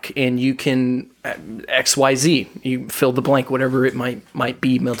block, and you can XYZ, you fill the blank, whatever it might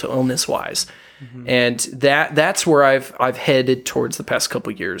be mental illness wise. Mm-hmm. And that's where I've headed towards the past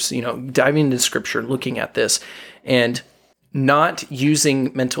couple of years, diving into scripture, looking at this, and not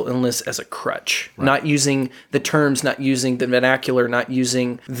using mental illness as a crutch, not using the terms, not using the vernacular, not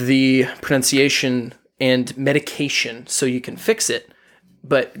using the pronunciation and medication so you can fix it.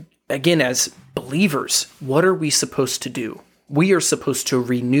 But again, as believers, what are we supposed to do? We are supposed to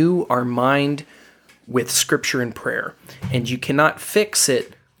renew our mind with scripture and prayer, and you cannot fix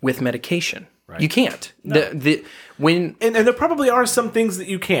it with medication. Right. You can't. No. And there probably are some things that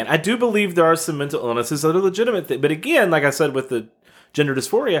you can. I do believe there are some mental illnesses that are legitimate. But again, like I said with the gender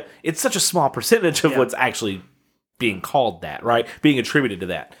dysphoria, it's such a small percentage of what's actually being called that, right? Being attributed to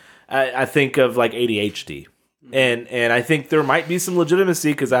that. I think of like ADHD. And I think there might be some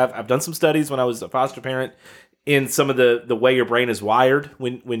legitimacy because I've done some studies when I was a foster parent in some of the way your brain is wired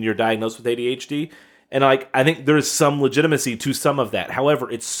when you're diagnosed with ADHD. And I think there's some legitimacy to some of that. However,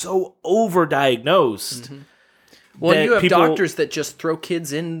 it's so overdiagnosed. Mm-hmm. Well, you have doctors that just throw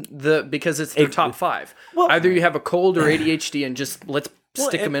kids in because it's their top 5. Well, either you have a cold or ADHD and just let's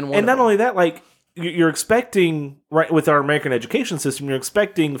stick them in one. And not only that, you're expecting, right, with our American education system, you're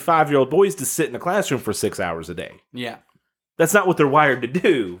expecting 5-year-old boys to sit in a classroom for 6 hours a day. Yeah. That's not what they're wired to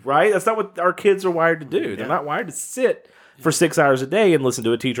do, right? That's not what our kids are wired to do. They're not wired to sit for 6 hours a day and listen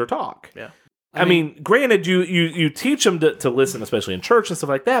to a teacher talk. Yeah. I mean, granted, you teach them to listen, especially in church and stuff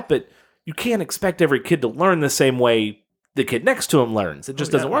like that, but you can't expect every kid to learn the same way the kid next to him learns. It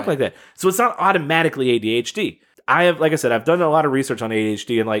just doesn't work like that. So it's not automatically ADHD. Like I said, I've done a lot of research on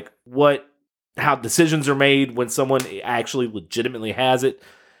ADHD and how decisions are made when someone actually legitimately has it,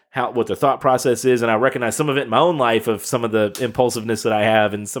 what their thought process is, and I recognize some of it in my own life of some of the impulsiveness that I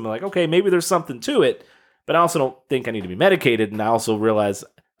have, and some okay, maybe there's something to it, but I also don't think I need to be medicated, and I also realize,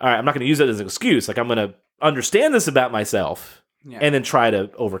 all right, I'm not going to use it as an excuse. I'm going to understand this about myself, and then try to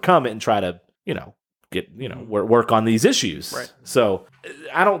overcome it and try to, work on these issues. Right. So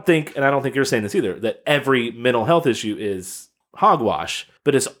I don't think, and I don't think you're saying this either, that every mental health issue is hogwash,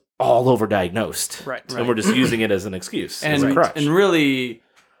 but it's all overdiagnosed. Right. And we're just using it as an excuse, as a crutch. And really,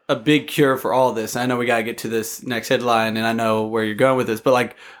 a big cure for all this, I know we got to get to this next headline, and I know where you're going with this,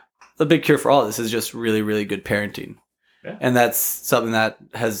 but the big cure for all this is just really, really good parenting. Yeah. And that's something that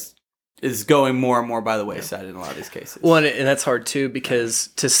is going more and more by the wayside in a lot of these cases. Well, and that's hard too, because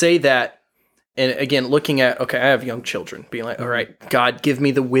to say that, and again, looking at, okay, I have young children, being like, all right, God, give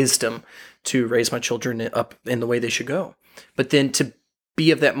me the wisdom to raise my children up in the way they should go. But then to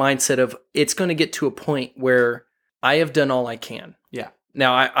be of that mindset of, it's going to get to a point where I have done all I can. Yeah.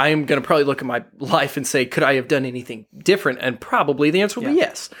 Now, I am going to probably look at my life and say, could I have done anything different? And probably the answer will be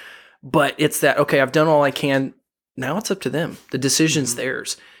yes. But it's that, okay, I've done all I can. Now it's up to them. The decision's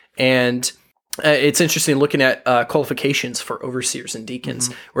theirs. And it's interesting looking at qualifications for overseers and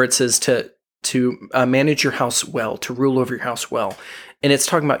deacons, where it says to manage your house well, to rule over your house well. And it's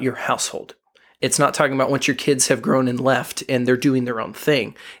talking about your household. It's not talking about once your kids have grown and left and they're doing their own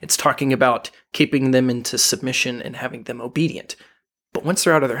thing. It's talking about keeping them into submission and having them obedient. But once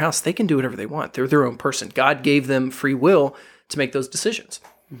they're out of their house, they can do whatever they want. They're their own person. God gave them free will to make those decisions.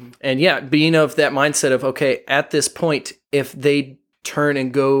 And being of that mindset of, okay, at this point, if they turn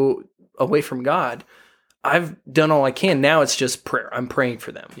and go away from God, I've done all I can. Now it's just prayer. I'm praying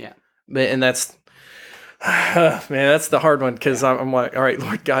for them. Yeah. And that's, that's the hard one, because I'm like, all right,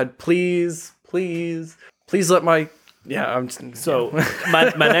 Lord God, please let my, So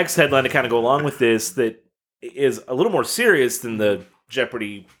my next headline to kind of go along with this that is a little more serious than the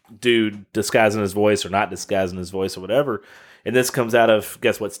Jeopardy dude disguising his voice or not disguising his voice or whatever. And this comes out of,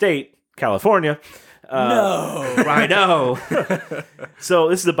 guess what state? California. No. I know. So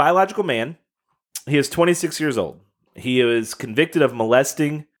this is a biological man. He is 26 years old. He is convicted of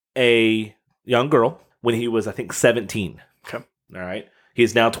molesting a young girl when he was, I think, 17. Okay. All right. He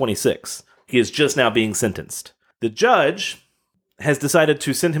is now 26. He is just now being sentenced. The judge has decided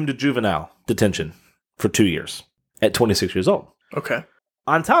to send him to juvenile detention for 2 years at 26 years old. Okay.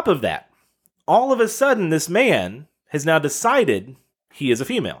 On top of that, all of a sudden, this man has now decided he is a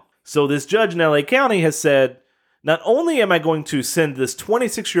female. So this judge in LA County has said, not only am I going to send this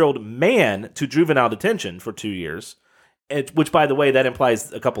 26-year-old man to juvenile detention for 2 years, which, by the way, that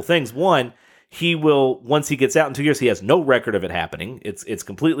implies a couple things. One, he will, once he gets out in 2 years, he has no record of it happening. It's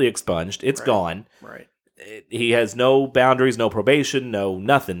completely expunged. It's gone. Right. He has no boundaries, no probation, no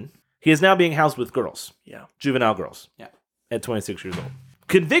nothing. He is now being housed with girls. Yeah. Juvenile girls. Yeah. At 26 years old.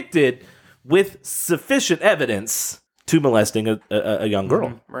 Convicted with sufficient evidence to molesting a young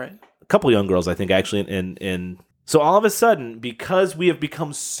girl. Right. A couple young girls, I think, actually. So all of a sudden, because we have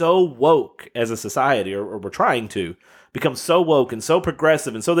become so woke as a society, or we're trying to become so woke and so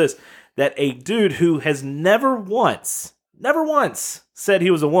progressive and so this, that a dude who has never once said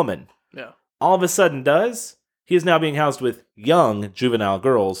he was a woman, Yeah. all of a sudden does, he is now being housed with young juvenile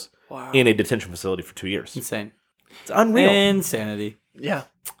girls in a detention facility for 2 years. Insane. It's unreal. Insanity. Yeah.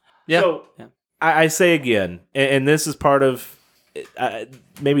 Yeah. So I say again, and this is part of,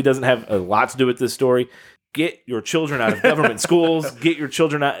 maybe doesn't have a lot to do with this story. Get your children out of government schools. Get your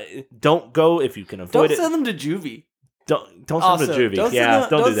children out. Don't go if you can avoid Don't it. send them to juvie. Don't send Also, them to juvie. Don't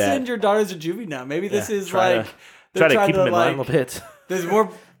do that. send your daughters to juvie now. Maybe this is try like to they're keep trying them in line a like, little bit. There's more.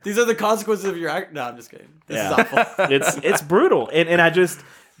 These are the consequences of your act. No, I'm just kidding. This is awful. It's brutal, and I just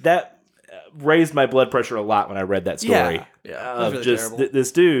that raised my blood pressure a lot when I read that story. Yeah. Of really just terrible.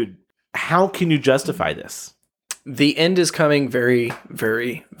 this dude. How can you justify this? The end is coming very,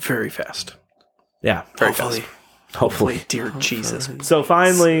 very, very fast. Yeah, Very fast. Hopefully. Dear Jesus. So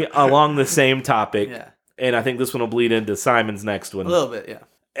finally, along the same topic, Yeah. and I think this one will bleed into Simon's next one. A little bit, yeah.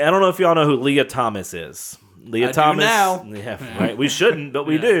 I don't know if y'all know who Leah Thomas is. Leah I do Thomas. now. Yeah, right. We shouldn't, but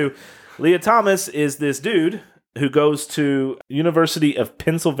we do. Leah Thomas is this dude who goes to University of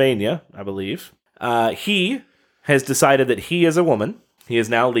Pennsylvania, I believe. He has decided that he is a woman. He is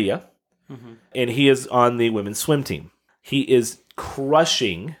now Leah, and he is on the women's swim team. He is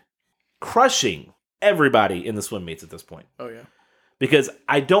crushing everybody in the swim meets at this point. Oh, yeah. Because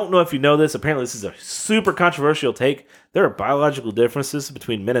I don't know if you know this. Apparently, this is a super controversial take. There are biological differences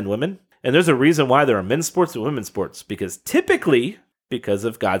between men and women. And there's a reason why there are men's sports and women's sports. Because typically, because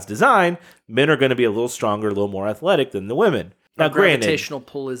of God's design, men are going to be a little stronger, a little more athletic than the women. Now, Our granted, gravitational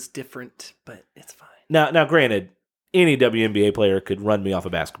pull is different, but it's fine. now, granted, any WNBA player could run me off a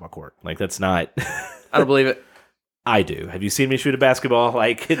basketball court. Like, that's not... I don't believe it. I do. Have you seen me shoot a basketball?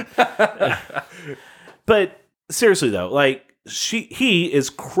 Like, but seriously though, like he is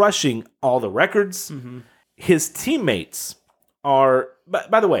crushing all the records. Mm-hmm. His teammates are,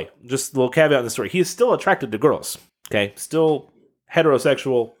 by the way, just a little caveat in the story. He is still attracted to girls. Okay, still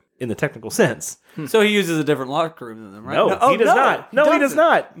heterosexual in the technical sense. So he uses a different locker room than them, right? No, he does not. No, he does doesn't.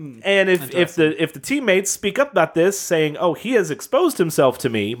 not. And if the teammates speak up about this, saying, "Oh, he has exposed himself to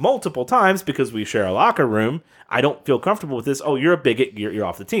me multiple times because we share a locker room. I don't feel comfortable with this. Oh, you're a bigot. You're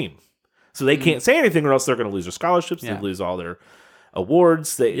off the team." So they can't say anything, or else they're going to lose their scholarships. Yeah. They lose all their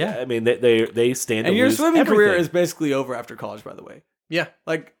awards. I mean, they stand. And to your lose swimming everything. career is basically over after college, by the way. Yeah.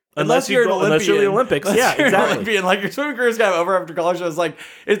 Like, Unless you're you an go- unless you're the Olympian. Olympics. Unless Yeah, you're an exactly. Olympian. Like, your swimming career is kind of over after college. So it's like,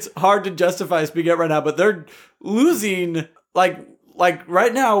 it's hard to justify speaking up right now, but they're losing, like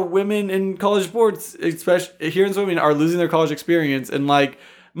right now, women in college sports, especially here in swimming, are losing their college experience. And like,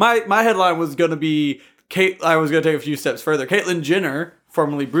 my headline was going to be, I was going to take a few steps further. Caitlyn Jenner,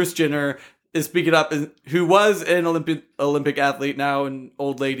 formerly Bruce Jenner, is speaking up, who was an Olympic athlete, now an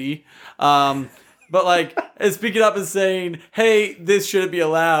old lady. But like, is speaking up and saying, "Hey, this shouldn't be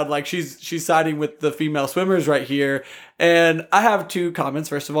allowed." Like, she's siding with the female swimmers right here. And I have two comments.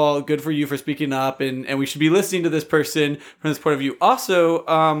 First of all, good for you for speaking up, and we should be listening to this person from this point of view.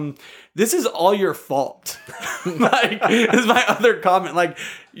 Also, this is all your fault. Like, is my other comment. Like,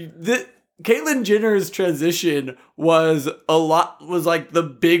 Caitlyn Jenner's transition was like the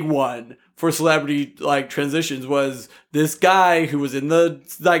big one for celebrity like transitions. Was this guy who was in the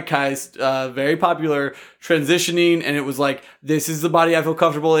zeitgeist, very popular, transitioning, and it was like, this is the body I feel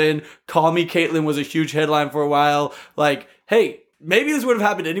comfortable in. Call Me Caitlyn was a huge headline for a while. Like, hey, maybe this would have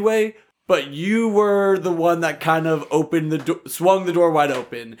happened anyway, but you were the one that kind of swung the door wide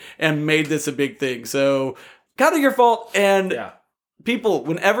open and made this a big thing. So kind of your fault. And people,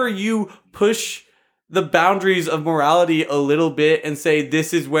 whenever you push the boundaries of morality a little bit and say,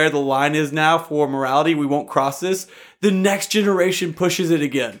 this is where the line is now for morality, we won't cross this, the next generation pushes it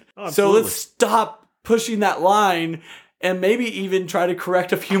again. Oh, so let's stop pushing that line and maybe even try to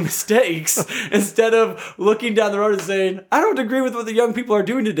correct a few mistakes instead of looking down the road and saying, I don't agree with what the young people are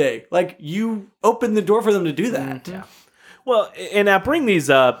doing today. Like, you open the door for them to do that. Yeah. Well, and I bring these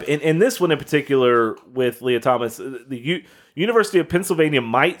up, in this one in particular with Leah Thomas, the University of Pennsylvania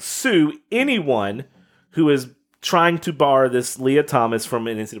might sue anyone who is trying to bar this Leah Thomas from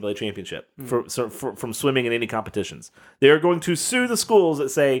an NCAA championship, from swimming in any competitions. They're going to sue the schools that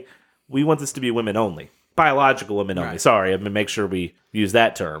say, we want this to be women only. Biological women only. Right. Sorry, I'm going to make sure we use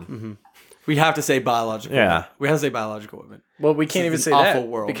that term. Mm-hmm. We have to say biological women. We have to say biological women. Well, we can't even It's say an that awful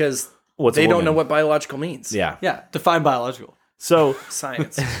world. because What's they a don't woman? know what biological means. Yeah. Yeah, define biological. So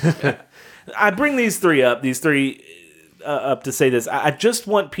Science. I bring these three up to say this. I just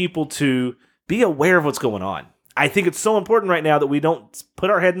want people to be aware of what's going on. I think it's so important right now that we don't put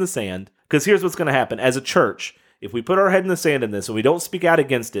our head in the sand, because here's what's going to happen. As a church, if we put our head in the sand in this and we don't speak out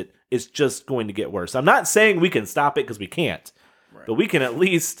against it, it's just going to get worse. I'm not saying we can stop it, because we can't, but we can at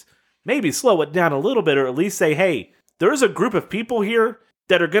least maybe slow it down a little bit, or at least say, hey, there's a group of people here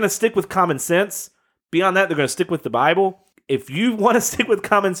that are going to stick with common sense. Beyond that, they're going to stick with the Bible. If you want to stick with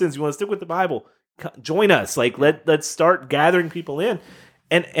common sense, you want to stick with the Bible, join us. Like, let's start gathering people in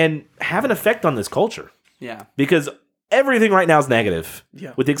and have an effect on this culture. Yeah. Because everything right now is negative,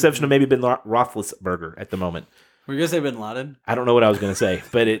 Yeah. with the exception of maybe Ben Roethlisberger at the moment. Were you going to say Bin Laden? I don't know what I was going to say,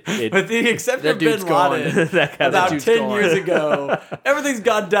 but it With the exception That of Bin dude's gone. Laden, that guy- about dude's 10 gone. years ago, everything's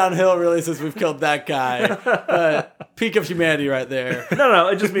gone downhill really since we've killed that guy. But peak of humanity right there. no,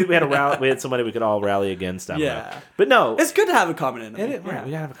 it just means we had somebody we could all rally against. I don't Yeah. know. But no, It's good to have a common enemy. right,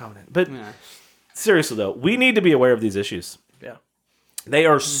 we gotta have a comment. But Yeah. seriously though, we need to be aware of these issues. Yeah. They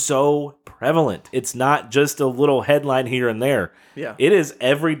are so prevalent. It's not just a little headline here and there. Yeah. It is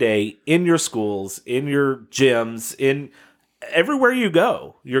every day in your schools, in your gyms, in everywhere you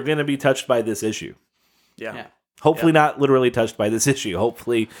go. You're going to be touched by this issue. Yeah. Yeah. Hopefully not literally touched by this issue.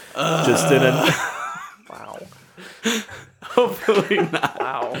 Hopefully just in a... Wow. Hopefully not.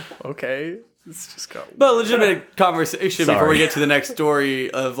 Wow. Okay. It's just go. But legitimate conversation before Sorry. we get to the next story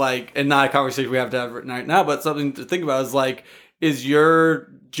of like, and not a conversation we have to have right now, but something to think about is like, is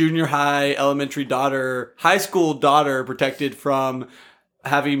your junior high, elementary daughter, high school daughter protected from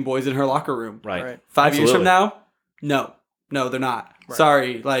having boys in her locker room? Right. Right. 5 years from Absolutely. now? No, they're not.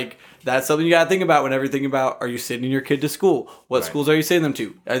 Sorry. Like, that's something you got to think about whenever you think about, are you sending your kid to school? What schools are you sending them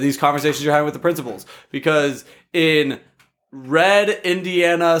to? Are these conversations you're having with the principals? Because in Red,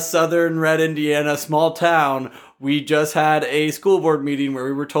 Indiana, southern Red, Indiana, small town, we just had a school board meeting where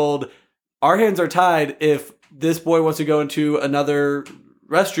we were told our hands are tied. If this boy wants to go into another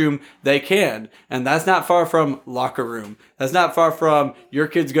restroom, they can. And that's not far from locker room. That's not far from your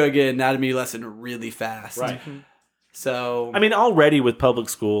kid's going to get an anatomy lesson really fast. Right. So I mean, already with public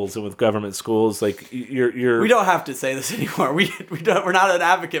schools and with government schools, like you're we don't have to say this anymore. We're not an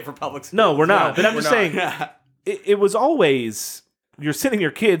advocate for public schools. No, we're not. But I'm we're just not. saying, Yeah. it was always you're sending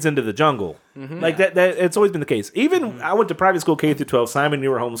your kids into the jungle. Like that it's always been the case. Even I went to private school K through 12. Simon,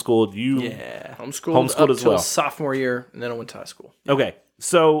 you were homeschooled. You Yeah. Homeschooled, Homeschooled up as till well. sophomore year, and then I went to high school. Okay.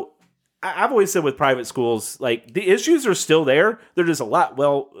 So I've always said with private schools, like the issues are still there. They're just a lot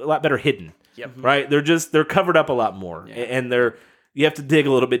better hidden. Yep. Right? They're covered up a lot more. And you have to dig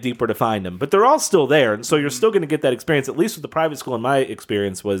a little bit deeper to find them. But they're all still there. And so you're still going to get that experience. At least with the private school, in my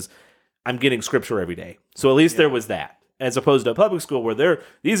experience was I'm getting scripture every day. So at least there was that. As opposed to a public school where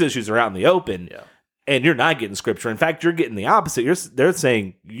these issues are out in the open. Yeah. And you're not getting scripture. In fact, you're getting the opposite. They're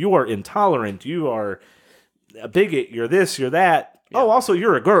saying you are intolerant. You are a bigot. You're this. You're that. Oh, also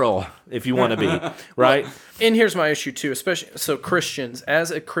you're a girl if you want to be, right? And here's my issue too, especially so Christians,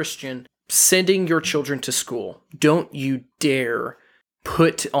 as a Christian, sending your children to school, don't you dare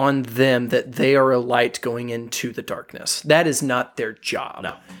put on them that they are a light going into the darkness. That is not their job.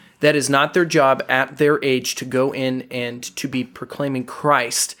 No. That is not their job at their age to go in and to be proclaiming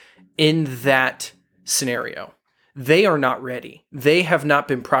Christ in that scenario. They are not ready. They have not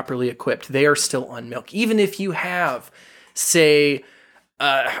been properly equipped. They are still on milk. Even if you have, say,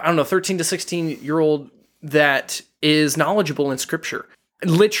 13 to 16-year-old that is knowledgeable in Scripture,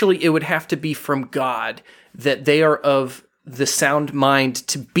 literally it would have to be from God that they are of the sound mind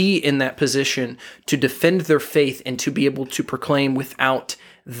to be in that position to defend their faith and to be able to proclaim without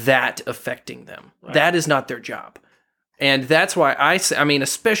that affecting them. Right. That is not their job. And that's why I mean,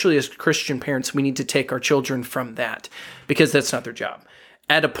 especially as Christian parents, we need to take our children from that because that's not their job.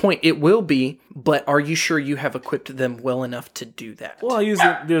 At a point, it will be, but are you sure you have equipped them well enough to do that? Well,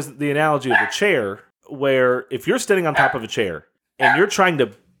 there's the analogy of the chair, where if you're standing on top of a chair and you're trying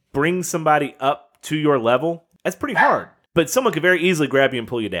to bring somebody up to your level, that's pretty hard. But someone could very easily grab you and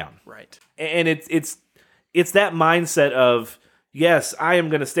pull you down. Right. And it's it's that mindset of, yes, I am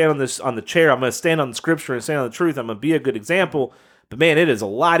going to stand on the chair. I'm going to stand on the scripture and stand on the truth. I'm going to be a good example. But man, it is a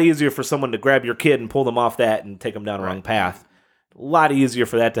lot easier for someone to grab your kid and pull them off that and take them down the wrong path. A lot easier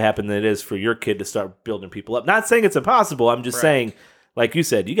for that to happen than it is for your kid to start building people up. Not saying it's impossible. I'm just saying, like you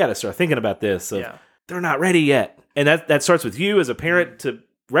said, you got to start thinking about this. They're not ready yet. And that starts with you as a parent to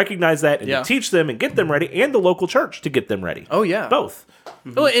recognize that and to teach them and get them ready, and the local church to get them ready. Oh, yeah. Both.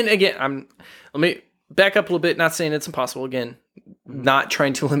 Well, and again, let me back up a little bit, not saying it's impossible. Again, not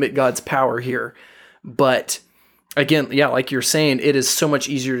trying to limit God's power here. But again, like you're saying, it is so much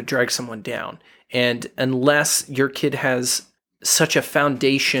easier to drag someone down. And unless your kid has such a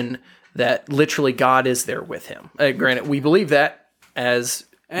foundation that literally God is there with him. Granted, we believe that as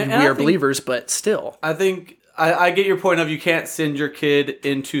we are believers, but still. I think I get your point of you can't send your kid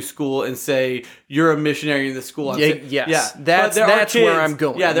into school and say, you're a missionary in the school. That's where I'm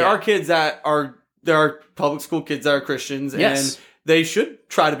going. Yeah, there are kids there are public school kids that are Christians, and they should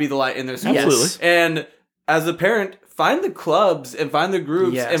try to be the light in their schools. Absolutely. And as a parent, find the clubs and find the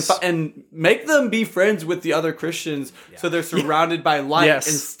groups and make them be friends with the other Christians so they're surrounded by light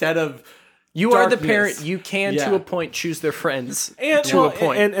instead of you darkness. Are the parent. You can, to a point, choose their friends and, to a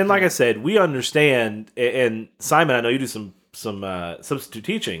point. And like I said, we understand, and Simon, I know you do some substitute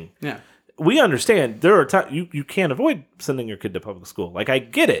teaching. Yeah. We understand there are times you can't avoid sending your kid to public school. Like, I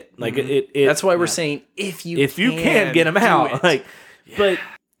get it. Like that's why we're saying if you can get them out. Like, but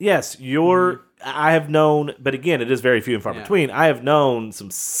yes, I have known, but again, it is very few and far between. I have known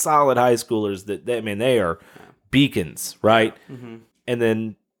some solid high schoolers that they are beacons, right? And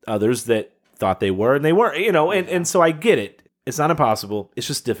then others that thought they were and they weren't, and so I get it. It's not impossible. It's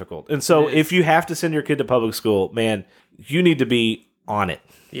just difficult. And so if you have to send your kid to public school, man, you need to be on it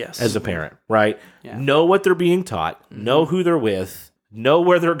as a parent, right? Yeah. Know what they're being taught, know who they're with, know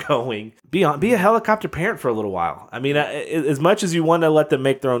where they're going, be a helicopter parent for a little while. I mean, as much as you want to let them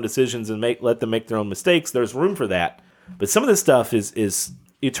make their own decisions and let them make their own mistakes, there's room for that. But some of this stuff is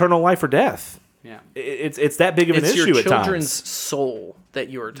eternal life or death. Yeah, it's that big of an issue at times. It's your children's soul that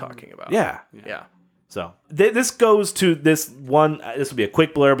you are talking about. Yeah. So this goes to this one. This will be a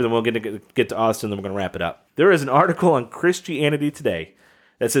quick blurb, but then we'll get to Austin, then we're going to wrap it up. There is an article on Christianity Today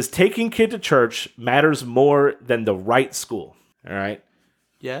that says taking kid to church matters more than the right school. All right.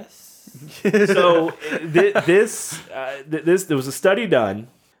 Yes. So there was a study done.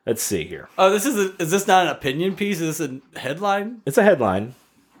 Let's see here. Oh, is this not an opinion piece? Is this a headline? It's a headline.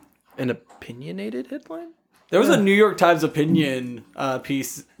 An opinionated headline? There was a New York Times opinion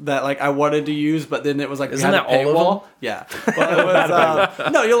piece that I wanted to use, but then it was isn't that behind a paywall. All of them? Yeah. Well, it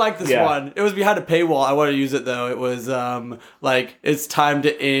was, no, you'll like this one. It was behind a paywall. I wanted to use it though. It was it's time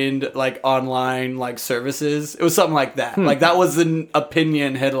to end online services. It was something like that. That was an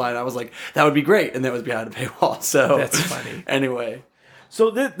opinion headline. I was like, that would be great, and that was behind a paywall. So that's funny. Anyway,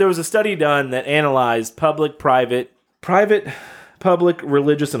 so there was a study done that analyzed public, private,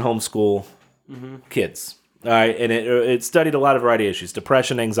 religious, and homeschool kids. All right, and it studied a lot of variety of issues: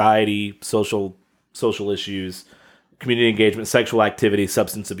 depression, anxiety, social issues, community engagement, sexual activity,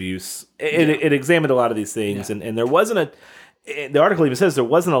 substance abuse. It examined a lot of these things, and there wasn't the article even says there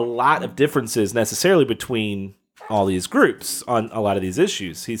wasn't a lot of differences necessarily between all these groups on a lot of these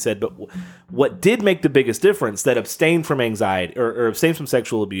issues. He said, but what did make the biggest difference that abstained from anxiety or abstained from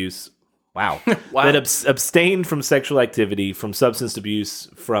sexual abuse. Wow. That abstained from sexual activity, from substance abuse,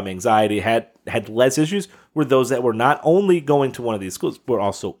 from anxiety, had less issues were those that were not only going to one of these schools, but were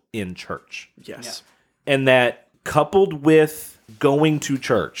also in church. Yes. Yeah. And that coupled with going to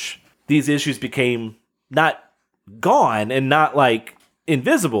church, these issues became not gone and not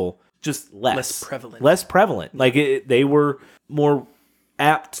invisible, just less prevalent. Less prevalent. They were more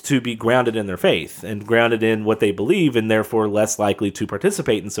apt to be grounded in their faith and grounded in what they believe, and therefore less likely to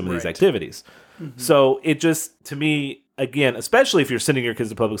participate in some of these activities. So it just, to me, again, especially if you're sending your kids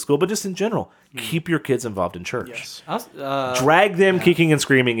to public school, but just in general, keep your kids involved in church. Yes. Drag them kicking and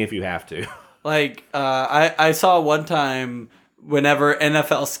screaming if you have to. I saw one time whenever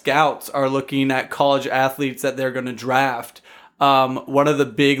NFL scouts are looking at college athletes that they're going to draft, one of the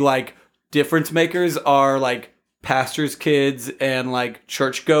big difference makers are pastors' kids and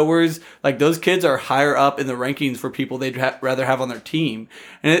churchgoers. Those kids are higher up in the rankings for people they'd rather have on their team,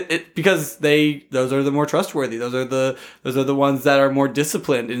 and it because those are the more trustworthy. Those are the ones that are more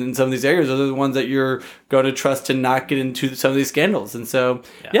disciplined in some of these areas. Those are the ones that you're going to trust to not get into some of these scandals. And so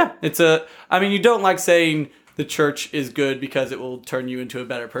you don't like saying the church is good because it will turn you into a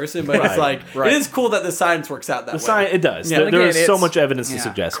better person, but it's it is cool that the science works out that way. It does. Yeah. There's so much evidence to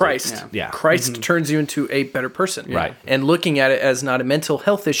suggest Christ. Christ turns you into a better person. Right. And looking at it as not a mental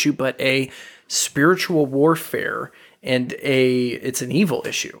health issue, but a spiritual warfare, and it's an evil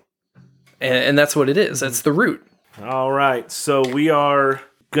issue. And that's what it is. That's the root. All right. So we are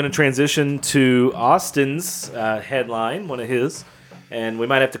going to transition to Austin's headline, one of his. And we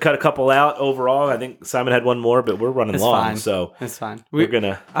might have to cut a couple out overall. I think Simon had one more, but we're running long. Fine. So it's fine. We're going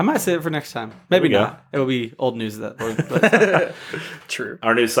to... I might say it for next time. Maybe not. It will be old news at that point. But True.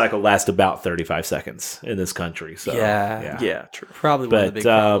 Our news cycle lasts about 35 seconds in this country. So Yeah, true. Probably one of the big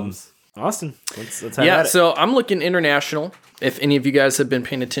problems. Austin, let's have at it. So I'm looking international. If any of you guys have been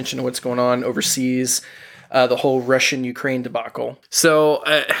paying attention to what's going on overseas, the whole Russian-Ukraine debacle. So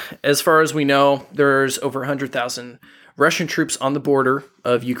as far as we know, there's over 100,000 Russian troops on the border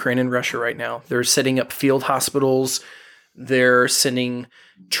of Ukraine and Russia right now. They're setting up field hospitals. They're sending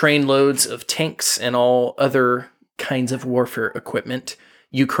train loads of tanks and all other kinds of warfare equipment.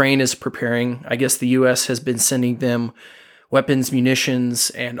 Ukraine is preparing. I guess the U.S. has been sending them weapons, munitions,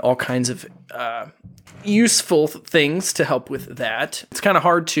 and all kinds of useful things to help with that. It's kind of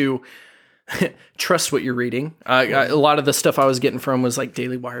hard to trust what you're reading. A lot of the stuff I was getting from was like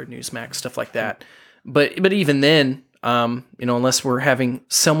Daily Wire, Newsmax, stuff like that. But even then, unless we're having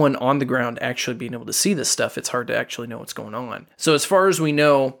someone on the ground actually being able to see this stuff, it's hard to actually know what's going on. So as far as we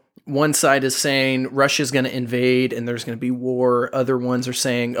know, one side is saying Russia's going to invade and there's going to be war. Other ones are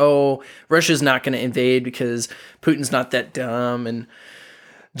saying, oh, Russia's not going to invade because Putin's not that dumb and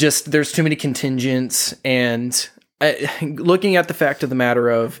just there's too many contingents. And looking at the fact of the matter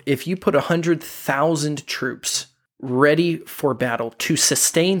of if you put 100,000 troops ready for battle to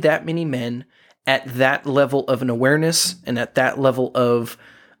sustain that many men at that level of an awareness and at that level of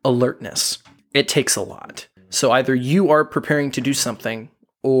alertness, it takes a lot. So either you are preparing to do something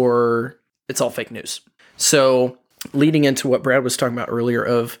or it's all fake news. So leading into what Brad was talking about earlier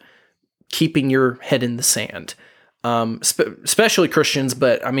of keeping your head in the sand, especially Christians,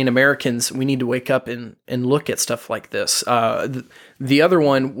 but I mean, Americans, we need to wake up and look at stuff like this. The other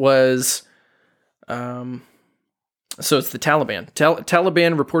one was, so it's the Taliban.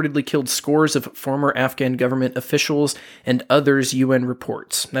 Taliban reportedly killed scores of former Afghan government officials and others, UN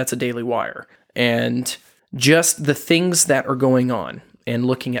reports. That's a Daily Wire. And just the things that are going on and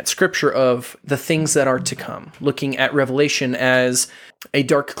looking at scripture of the things that are to come, looking at Revelation as a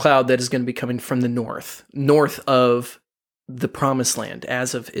dark cloud that is going to be coming from the north of the promised land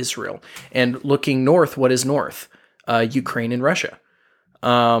as of Israel, and looking north, what is north? Ukraine and Russia.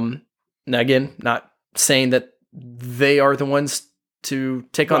 Now again, not saying that they are the ones to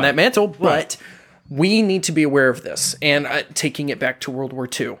take on that mantle, but we need to be aware of this. And taking it back to World War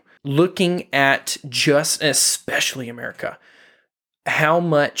II, looking at just, especially America, how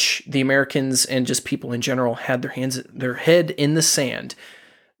much the Americans and just people in general had their head in the sand.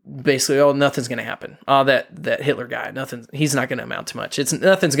 Basically, oh, nothing's going to happen. Oh, that Hitler guy, he's not going to amount to much.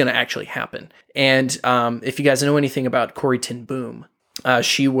 Nothing's going to actually happen. And if you guys know anything about Corrie ten Boom,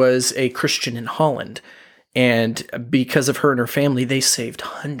 she was a Christian in Holland. And because of her and her family, they saved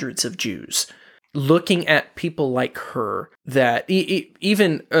hundreds of Jews. Looking at people like her, that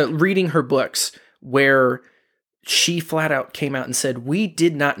even reading her books, where she flat out came out and said, we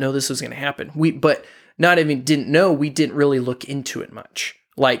did not know this was going to happen. But not even didn't know, we didn't really look into it much.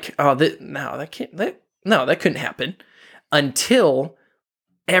 Like, that couldn't happen. Until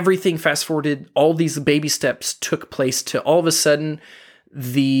everything fast forwarded, all these baby steps took place to all of a sudden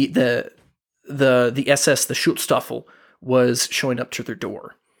the SS, the Schutzstaffel, was showing up to their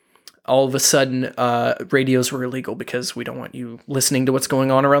door. All of a sudden, radios were illegal because we don't want you listening to what's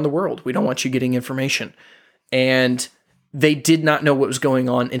going on around the world. We don't want you getting information. And they did not know what was going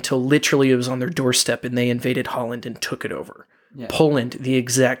on until literally it was on their doorstep and they invaded Holland and took it over. Yeah. Poland, the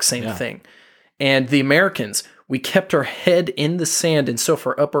exact same thing. And the Americans, we kept our head in the sand and so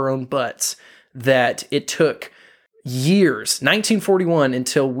far up our own butts that it took years, 1941,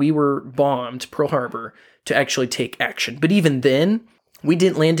 until we were bombed, Pearl Harbor, to actually take action. But even then, we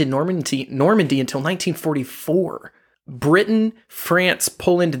didn't land in Normandy until 1944. Britain, France,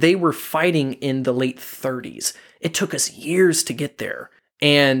 Poland, they were fighting in the late 30s. It took us years to get there.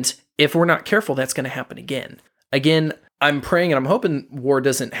 And if we're not careful, that's going to happen again. Again, I'm praying and I'm hoping war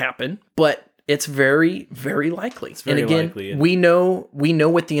doesn't happen, but it's very, very likely. It's very likely, we know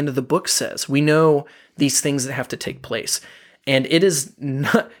what the end of the book says. We know these things that have to take place. And it is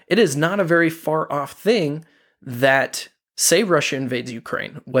not a very far off thing that, say Russia invades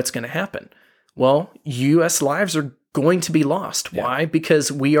Ukraine, what's going to happen? Well, U.S. lives are going to be lost. Yeah. Why?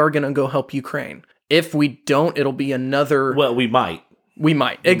 Because we are going to go help Ukraine. If we don't, it'll be another... Well, we might.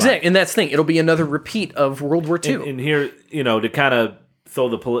 Exactly. And that's the thing. It'll be another repeat of World War II. And here, to kind of throw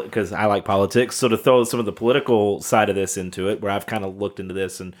because I like politics, so to throw some of the political side of this into it, where I've kind of looked into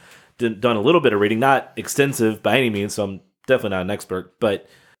this and done a little bit of reading, not extensive by any means, so I'm definitely not an expert, but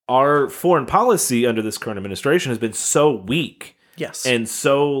our foreign policy under this current administration has been so weak. Yes. And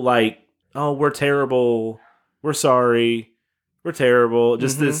so like, oh, we're terrible. We're sorry. We're terrible.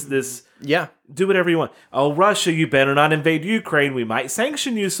 Just this Yeah. do whatever you want. Oh, Russia, you better not invade Ukraine. We might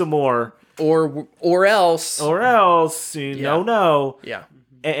sanction you some more. Or else. Or else, no. Yeah.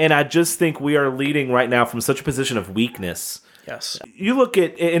 And I just think we are leading right now from such a position of weakness. Yes. You look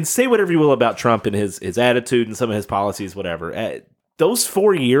at, and say whatever you will about Trump and his attitude and some of his policies, whatever. Those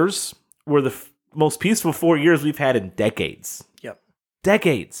 4 years were the most peaceful 4 years we've had in decades. Yep.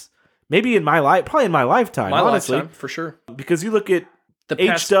 Decades. Maybe in my life, probably in my lifetime, honestly. Lifetime, for sure. Because you look at The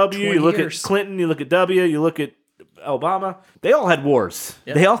past HW, 20 you look years. at Clinton, you look at W, you look at Obama. They all had wars.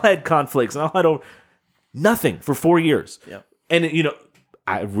 Yeah. They all had conflicts. And all had nothing for 4 years. Yeah. And,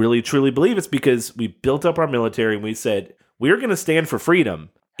 I really, truly believe it's because we built up our military and we said, we're going to stand for freedom.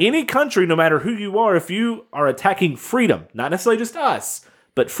 Any country, no matter who you are, if you are attacking freedom, not necessarily just us,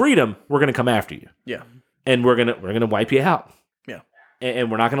 but freedom, we're going to come after you. Yeah. And we're gonna wipe you out. Yeah.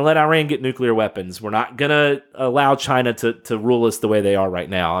 And we're not going to let Iran get nuclear weapons. We're not going to allow China to rule us the way they are right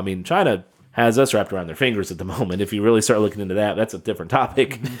now. I mean, China has us wrapped around their fingers at the moment. If you really start looking into that, that's a different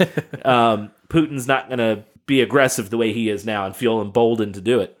topic. Putin's not going to be aggressive the way he is now and feel emboldened to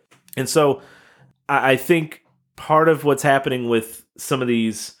do it. And so I think part of what's happening with some of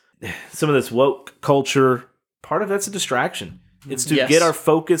this woke culture, part of that's a distraction. It's to get our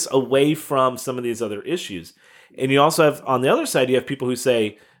focus away from some of these other issues. And you also have, on the other side, you have people who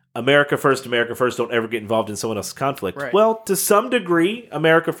say, America first, don't ever get involved in someone else's conflict. Right. Well, to some degree,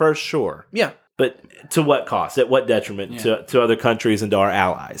 America first, sure. Yeah. But to what cost? At what detriment to other countries and to our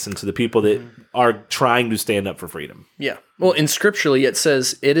allies and to the people that are trying to stand up for freedom? Yeah. Well, in scripturally, it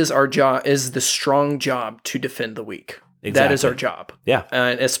says it is our job, is the strong job to defend the weak. Exactly. That is our job. Yeah.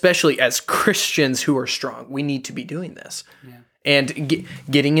 And especially as Christians who are strong, we need to be doing this. Yeah. And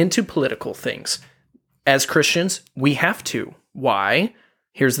getting into political things. As Christians, we have to. Why?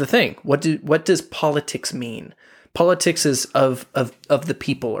 Here's the thing. What does politics mean? Politics is of the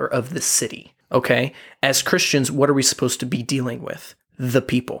people or of the city. Okay? As Christians, what are we supposed to be dealing with? The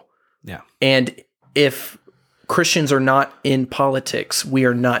people. Yeah. And if Christians are not in politics, we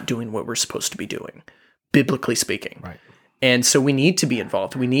are not doing what we're supposed to be doing, biblically speaking. Right. And so we need to be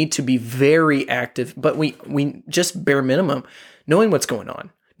involved. We need to be very active, but we just bare minimum knowing what's going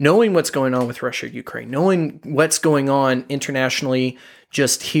on. Knowing what's going on with Russia, Ukraine, knowing what's going on internationally,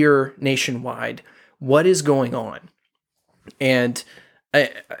 just here nationwide, what is going on? And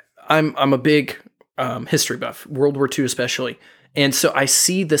I'm a big history buff, World War II especially, and so I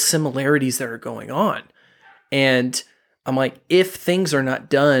see the similarities that are going on, and I'm like, if things are not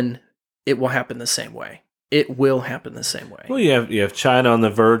done, it will happen the same way. It will happen the same way. Well, you have China on the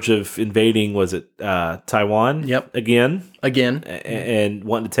verge of invading, was it Taiwan? Yep. Again. And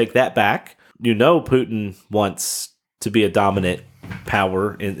wanting to take that back. Putin wants to be a dominant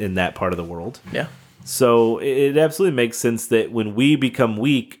power in that part of the world. Yeah. So it absolutely makes sense that when we become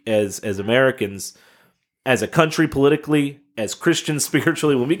weak as Americans, as a country politically, as Christians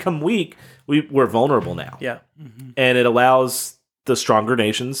spiritually, when we become weak, we're vulnerable now. Yeah. And it allows the stronger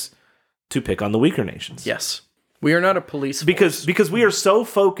nations to pick on the weaker nations. Yes. We are not a police force. Because we are so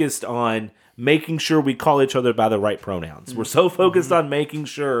focused on making sure we call each other by the right pronouns. We're so focused on making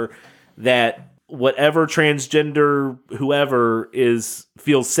sure that whatever transgender whoever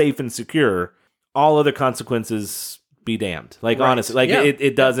feels safe and secure, all other consequences be damned. Like, right. Honestly, like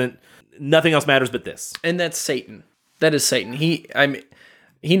it doesn't, nothing else matters but this. And that's Satan. That is Satan. He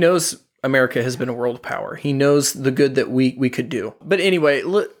knows America has been a world power. He knows the good that we could do. But anyway,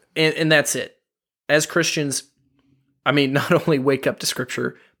 look, and that's it. As Christians, not only wake up to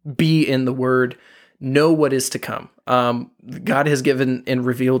Scripture, be in the Word, know what is to come. God has given and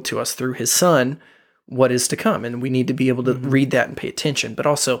revealed to us through His Son what is to come, and we need to be able to read that and pay attention. But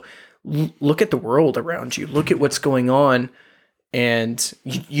also, look at the world around you. Look at what's going on, and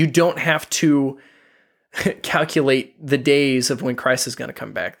you don't have to calculate the days of when Christ is going to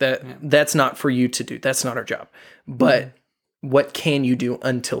come back. That's not for you to do. That's not our job. But what can you do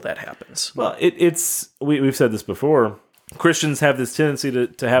until that happens? Well, we've said this before. Christians have this tendency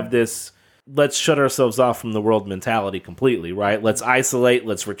to have this, let's shut ourselves off from the world mentality completely, right? Let's isolate,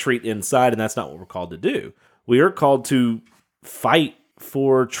 let's retreat inside, and that's not what we're called to do. We are called to fight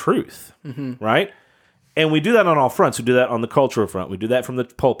for truth, right? And we do that on all fronts. We do that on the cultural front. We do that from the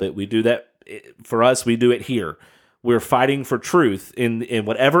pulpit. We do that, for us, we do it here. We're fighting for truth in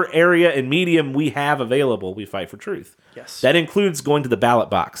whatever area and medium we have available. We fight for truth. Yes. That includes going to the ballot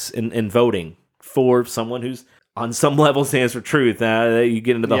box and voting for someone who's on some level stands for truth. You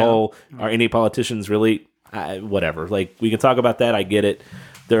get into the Yeah. whole, are any politicians really, whatever. Like, we can talk about that. I get it.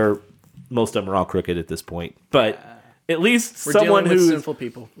 Most of them are all crooked at this point. But at least We're someone dealing with who's, sinful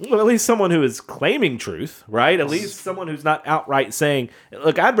people. well, at least someone who is claiming truth, right? At least someone who's not outright saying,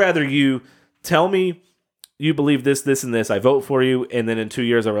 look, I'd rather you tell me you believe this, this, and this. I vote for you. And then in 2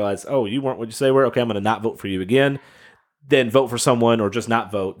 years, I realize, oh, you weren't what you say were. Okay, I'm going to not vote for you again. Then vote for someone, or just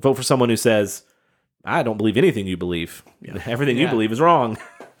not vote. Vote for someone who says, I don't believe anything you believe. Everything you believe is wrong.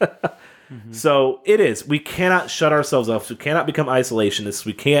 So it is. We cannot shut ourselves off. We cannot become isolationists.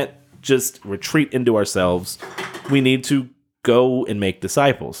 We can't just retreat into ourselves. We need to go and make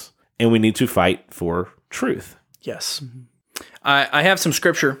disciples, and we need to fight for truth. Yes. I have some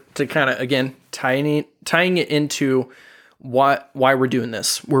scripture to kind of, again, tying it into why we're doing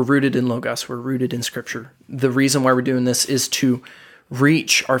this. We're rooted in Logos. We're rooted in scripture. The reason why we're doing this is to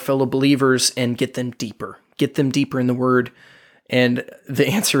reach our fellow believers and get them deeper in the word. And the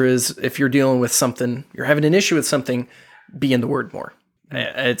answer is, if you're dealing with something, you're having an issue with something, be in the word more.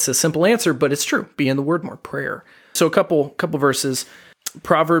 It's a simple answer, but it's true. Be in the word more. Prayer. So a couple verses.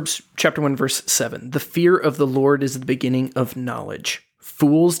 Proverbs chapter 1, verse 7. The fear of the Lord is the beginning of knowledge.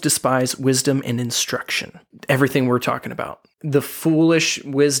 Fools despise wisdom and instruction. Everything we're talking about. The foolish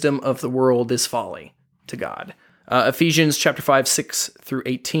wisdom of the world is folly to God. Ephesians chapter 5, 6 through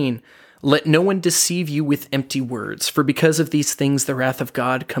 18. Let no one deceive you with empty words, for because of these things the wrath of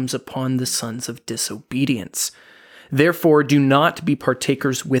God comes upon the sons of disobedience. Therefore, do not be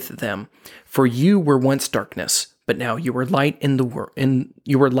partakers with them, for you were once darkness, but now you are light in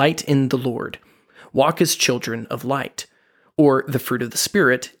the Lord. Walk as children of light. Or the fruit of the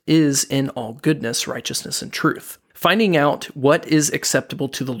Spirit is in all goodness, righteousness, and truth, finding out what is acceptable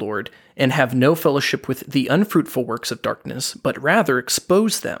to the Lord, and have no fellowship with the unfruitful works of darkness, but rather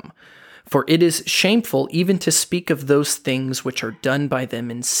expose them. For it is shameful even to speak of those things which are done by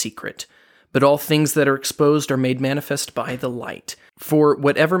them in secret. But all things that are exposed are made manifest by the light. For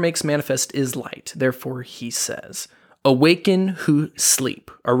whatever makes manifest is light. Therefore he says, Awaken who sleep,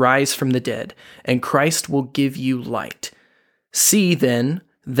 arise from the dead, and Christ will give you light. See then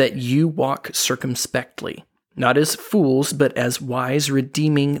that you walk circumspectly, not as fools, but as wise,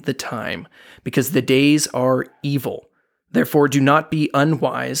 redeeming the time, because the days are evil. Therefore do not be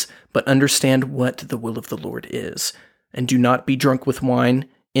unwise, but understand what the will of the Lord is. And do not be drunk with wine,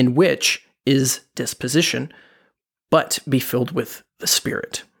 in which is disposition, but be filled with the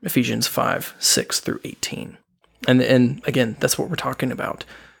Spirit. Ephesians 5, 6 through 18. And again, that's what we're talking about.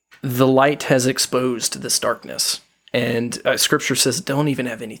 The light has exposed this darkness, and Scripture says don't even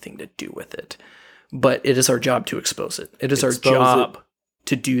have anything to do with it. But it is our job to expose it. It is our job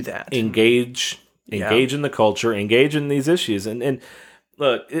to do that. Engage in the culture, engage in these issues. And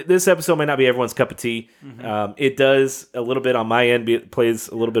look, this episode may not be everyone's cup of tea. Mm-hmm. It does a little bit on my end, it plays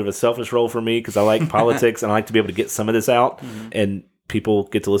a little bit of a selfish role for me because I like politics and I like to be able to get some of this out, and people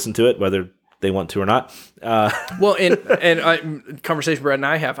get to listen to it, whether they want to or not. Well, and conversation Brad and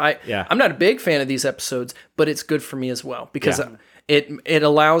I have, I'm not a big fan of these episodes, but it's good for me as well because it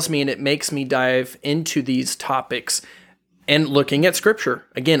allows me and it makes me dive into these topics and looking at Scripture.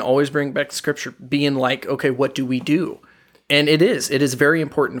 Again, always bring back to Scripture, being like, okay, what do we do? And it is very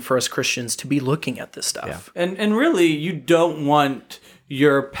important for us Christians to be looking at this stuff. Yeah. And really, you don't want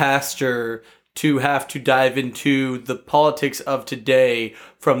your pastor to have to dive into the politics of today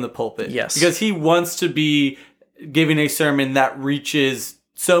from the pulpit. Yes. Because he wants to be giving a sermon that reaches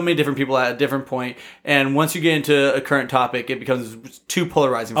so many different people at a different point. And once you get into a current topic, it becomes too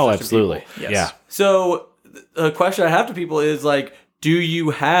polarizing for some absolutely. people. Yes. Yeah. So a question I have to people is like, do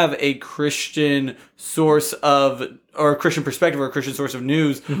you have a Christian source of, or a Christian perspective or a Christian source of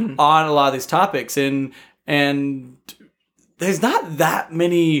news on a lot of these topics? And there's not that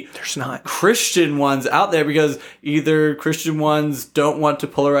many Christian ones out there because either Christian ones don't want to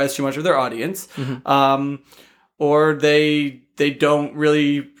polarize too much of their audience, or they don't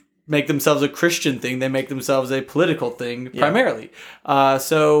really make themselves a Christian thing. They make themselves a political thing primarily.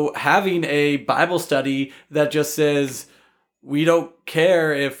 So having a Bible study that just says, we don't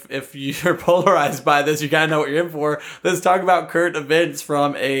care if you're polarized by this, you gotta know what you're in for. Let's talk about current events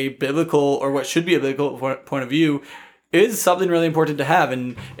from a biblical, or what should be a biblical point of view, is something really important to have.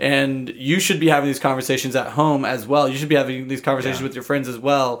 And you should be having these conversations at home as well. You should be having these conversations with your friends as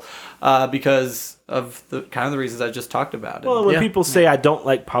well, because of the kind of the reasons I just talked about. Well, when people say I don't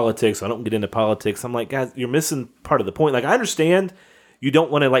like politics, I don't get into politics, I'm like, guys, you're missing part of the point. Like, I understand you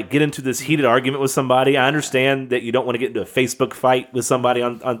don't want to like get into this heated argument with somebody. I understand that you don't want to get into a Facebook fight with somebody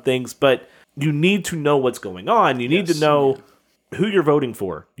on things, but you need to know what's going on. You need to know who you're voting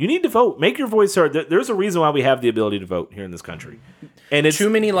for. You need to vote. Make your voice heard. There's a reason why we have the ability to vote here in this country. And it's Too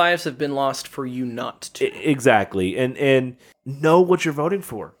many lives have been lost for you not to. exactly. And know what you're voting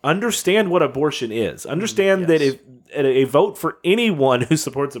for. Understand what abortion is. Understand that if a vote for anyone who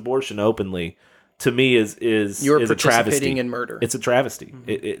supports abortion openly, to me, is You're a travesty. participating in murder. It's a travesty.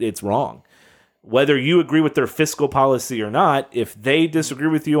 It's wrong. Whether you agree with their fiscal policy or not, if they disagree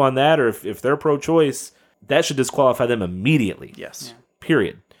with you on that, or if they're pro-choice, that should disqualify them immediately. Yes.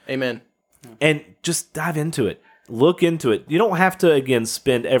 Period. Amen. And just dive into it. Look into it. You don't have to, again,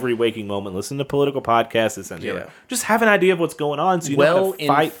 spend every waking moment listening to political podcasts, this and the other. Just have an idea of what's going on so you know how to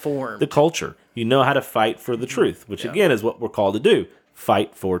fight informed. the culture. You know how to fight for the truth, which, again, is what we're called to do.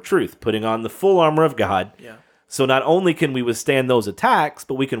 Fight for truth. Putting on the full armor of God. Yeah. So not only can we withstand those attacks,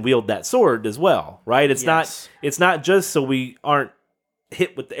 but we can wield that sword as well, right? It's not just so we aren't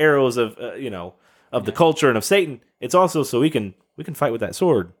hit with the arrows of the culture and of Satan. It's also so we can fight with that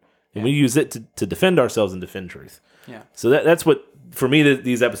sword, and we use it to defend ourselves and defend truth. Yeah. So that's what for me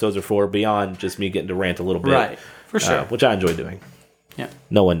these episodes are for, beyond just me getting to rant a little bit, Right. For sure. which I enjoy doing. Yeah.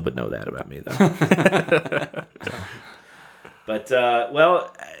 No one would know that about me though. But,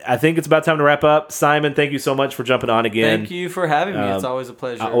 well, I think it's about time to wrap up. Simon, thank you so much for jumping on again. Thank you for having me. It's always a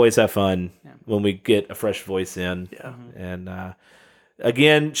pleasure. I always have fun when we get a fresh voice in. Yeah. And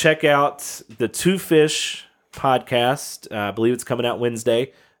again, check out the Two Fish podcast. I believe it's coming out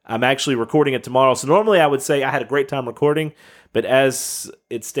Wednesday. I'm actually recording it tomorrow. So normally I would say I had a great time recording, but as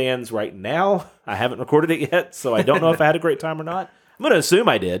it stands right now, I haven't recorded it yet. So I don't know if I had a great time or not. I'm going to assume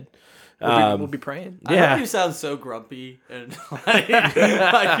I did. We'll be praying. I hope you sound so grumpy and like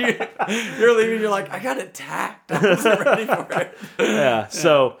you're leaving. You're like, I got attacked. I wasn't ready for it. Yeah.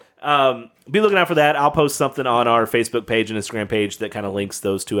 So be looking out for that. I'll post something on our Facebook page and Instagram page that kind of links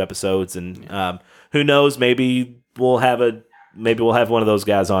those two episodes. And who knows? Maybe we'll have one of those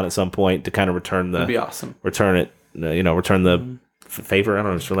guys on at some point to kind of return That'd be awesome. Return the favor. I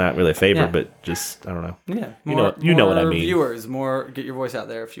don't know. It's not really a favor, but just I don't know. Yeah, you know what I mean. Viewers, get your voice out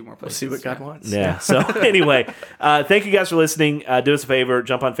there a few more places. See what God wants. Yeah. So anyway, thank you guys for listening. Do us a favor,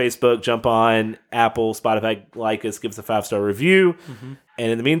 jump on Facebook, jump on Apple, Spotify, like us, give us a 5-star review,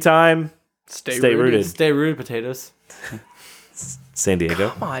 and in the meantime, stay rooted. Stay rooted, potatoes. San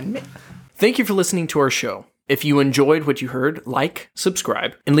Diego. Come on, man. Thank you for listening to our show. If you enjoyed what you heard, like,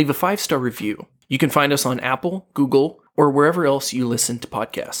 subscribe, and leave a 5-star review. You can find us on Apple, Google, or wherever else you listen to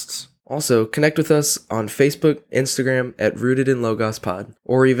podcasts. Also, connect with us on Facebook, Instagram at Rooted in Logos Pod,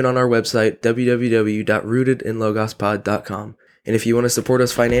 or even on our website, www.rootedinlogospod.com. And if you want to support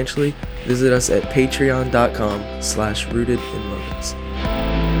us financially, visit us at patreon.com/rootedinlogos.